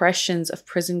impressions of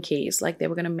prison keys, like they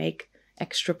were going to make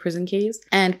extra prison keys.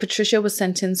 And Patricia was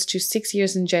sentenced to 6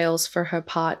 years in jails for her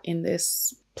part in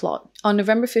this plot. On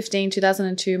November 15,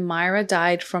 2002, Myra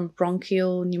died from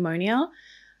bronchial pneumonia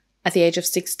at the age of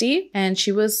 60. And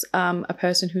she was a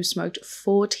person who smoked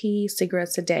 40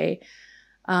 cigarettes a day.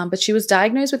 But she was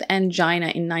diagnosed with angina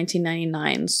in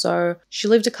 1999. So she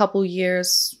lived a couple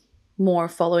years more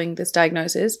following this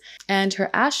diagnosis. And her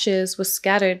ashes were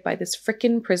scattered by this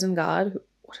freaking prison guard.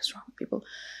 What is wrong with people?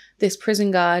 This prison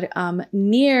guard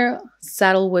near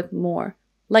Saddlewood Moor,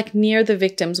 like near the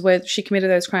victims where she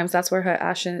committed those crimes. That's where her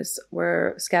ashes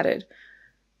were scattered.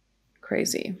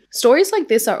 Crazy. Stories like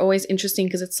this are always interesting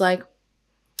because it's like,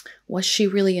 was she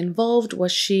really involved?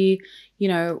 Was she, you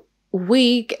know,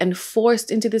 weak and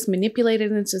forced into this,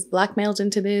 manipulated and just blackmailed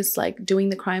into this, like doing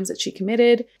the crimes that she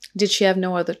committed? Did she have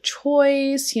no other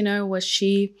choice? You know, was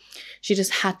she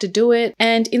just had to do it?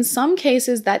 And in some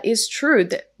cases that is true.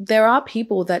 There are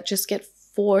people that just get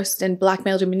forced and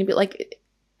blackmailed and manipulated, like,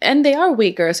 and they are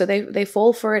weaker, so they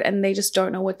fall for it and they just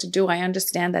don't know what to do. I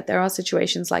understand that there are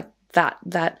situations like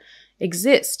that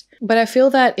exist. But I feel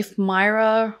that if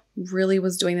Myra really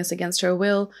was doing this against her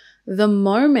will, the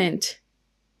moment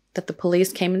that the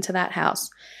police came into that house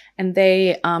and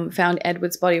they found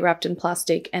Edward's body wrapped in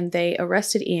plastic and they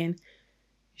arrested Ian,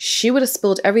 she would have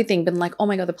spilled everything, been like, oh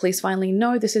my God, the police finally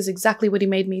know, this is exactly what he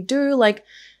made me do. Like,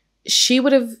 she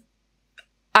would have,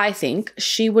 I think,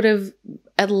 she would have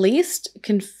at least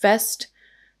confessed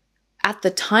at the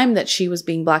time that she was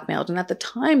being blackmailed and at the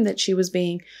time that she was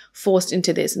being forced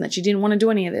into this and that she didn't want to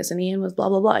do any of this and Ian was blah,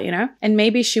 blah, blah, you know? And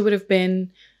maybe she would have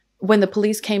been, when the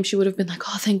police came, she would have been like,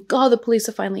 oh, thank God the police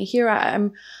are finally here.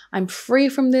 I'm free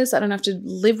from this. I don't have to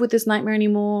live with this nightmare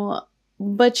anymore.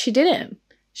 But she didn't.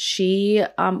 She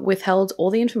withheld all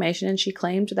the information and she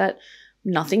claimed that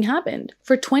nothing happened.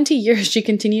 For 20 years, she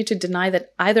continued to deny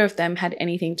that either of them had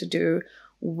anything to do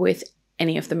with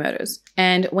any of the murders.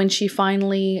 And when she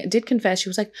finally did confess, she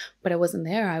was like, but I wasn't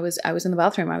there. I was in the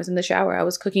bathroom. I was in the shower. I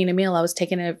was cooking a meal. I was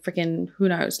taking a freaking who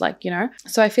knows, like, you know?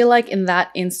 So I feel like in that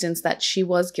instance that she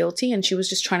was guilty and she was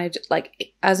just trying to,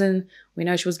 like, as in, we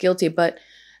know she was guilty, but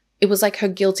it was like her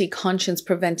guilty conscience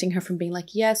preventing her from being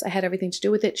like, yes, I had everything to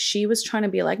do with it. She was trying to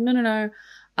be like, no, no, no,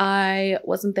 I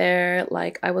wasn't there.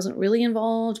 Like, I wasn't really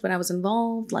involved, but I was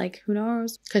involved. Like, who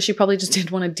knows? Because she probably just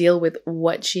didn't want to deal with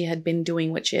what she had been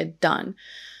doing, what she had done.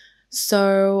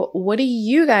 So what do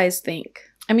you guys think?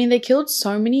 I mean, they killed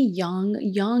so many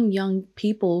young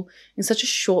people in such a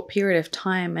short period of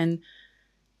time. And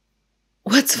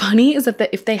what's funny is that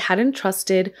if they hadn't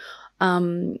trusted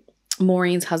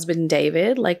Maureen's husband,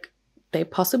 David, like, they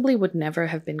possibly would never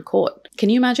have been caught. Can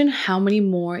you imagine how many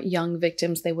more young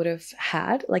victims they would have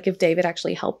had? Like, if David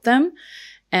actually helped them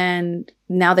and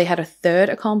now they had a third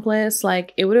accomplice,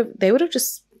 like, they would have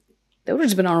just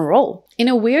been on a roll. In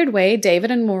a weird way,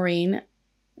 David and Maureen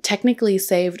technically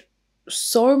saved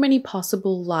so many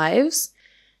possible lives.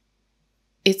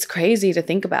 It's crazy to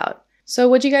think about. So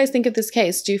what do you guys think of this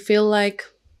case? Do you feel like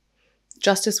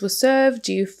justice was served?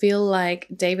 Do you feel like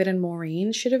David and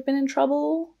Maureen should have been in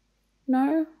trouble?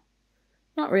 No,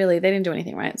 not really. They didn't do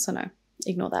anything, right? So no,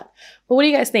 ignore that. But what do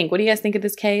you guys think? What do you guys think of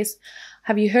this case?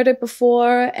 Have you heard it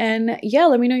before? And yeah,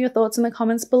 let me know your thoughts in the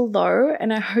comments below.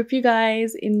 And I hope you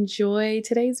guys enjoy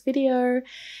today's video.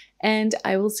 And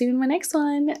I will see you in my next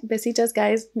one. Besitos,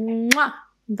 guys. Mwah!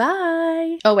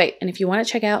 Bye. Oh, wait. And if you want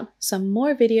to check out some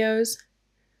more videos,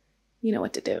 you know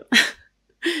what to do.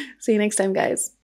 See you next time, guys.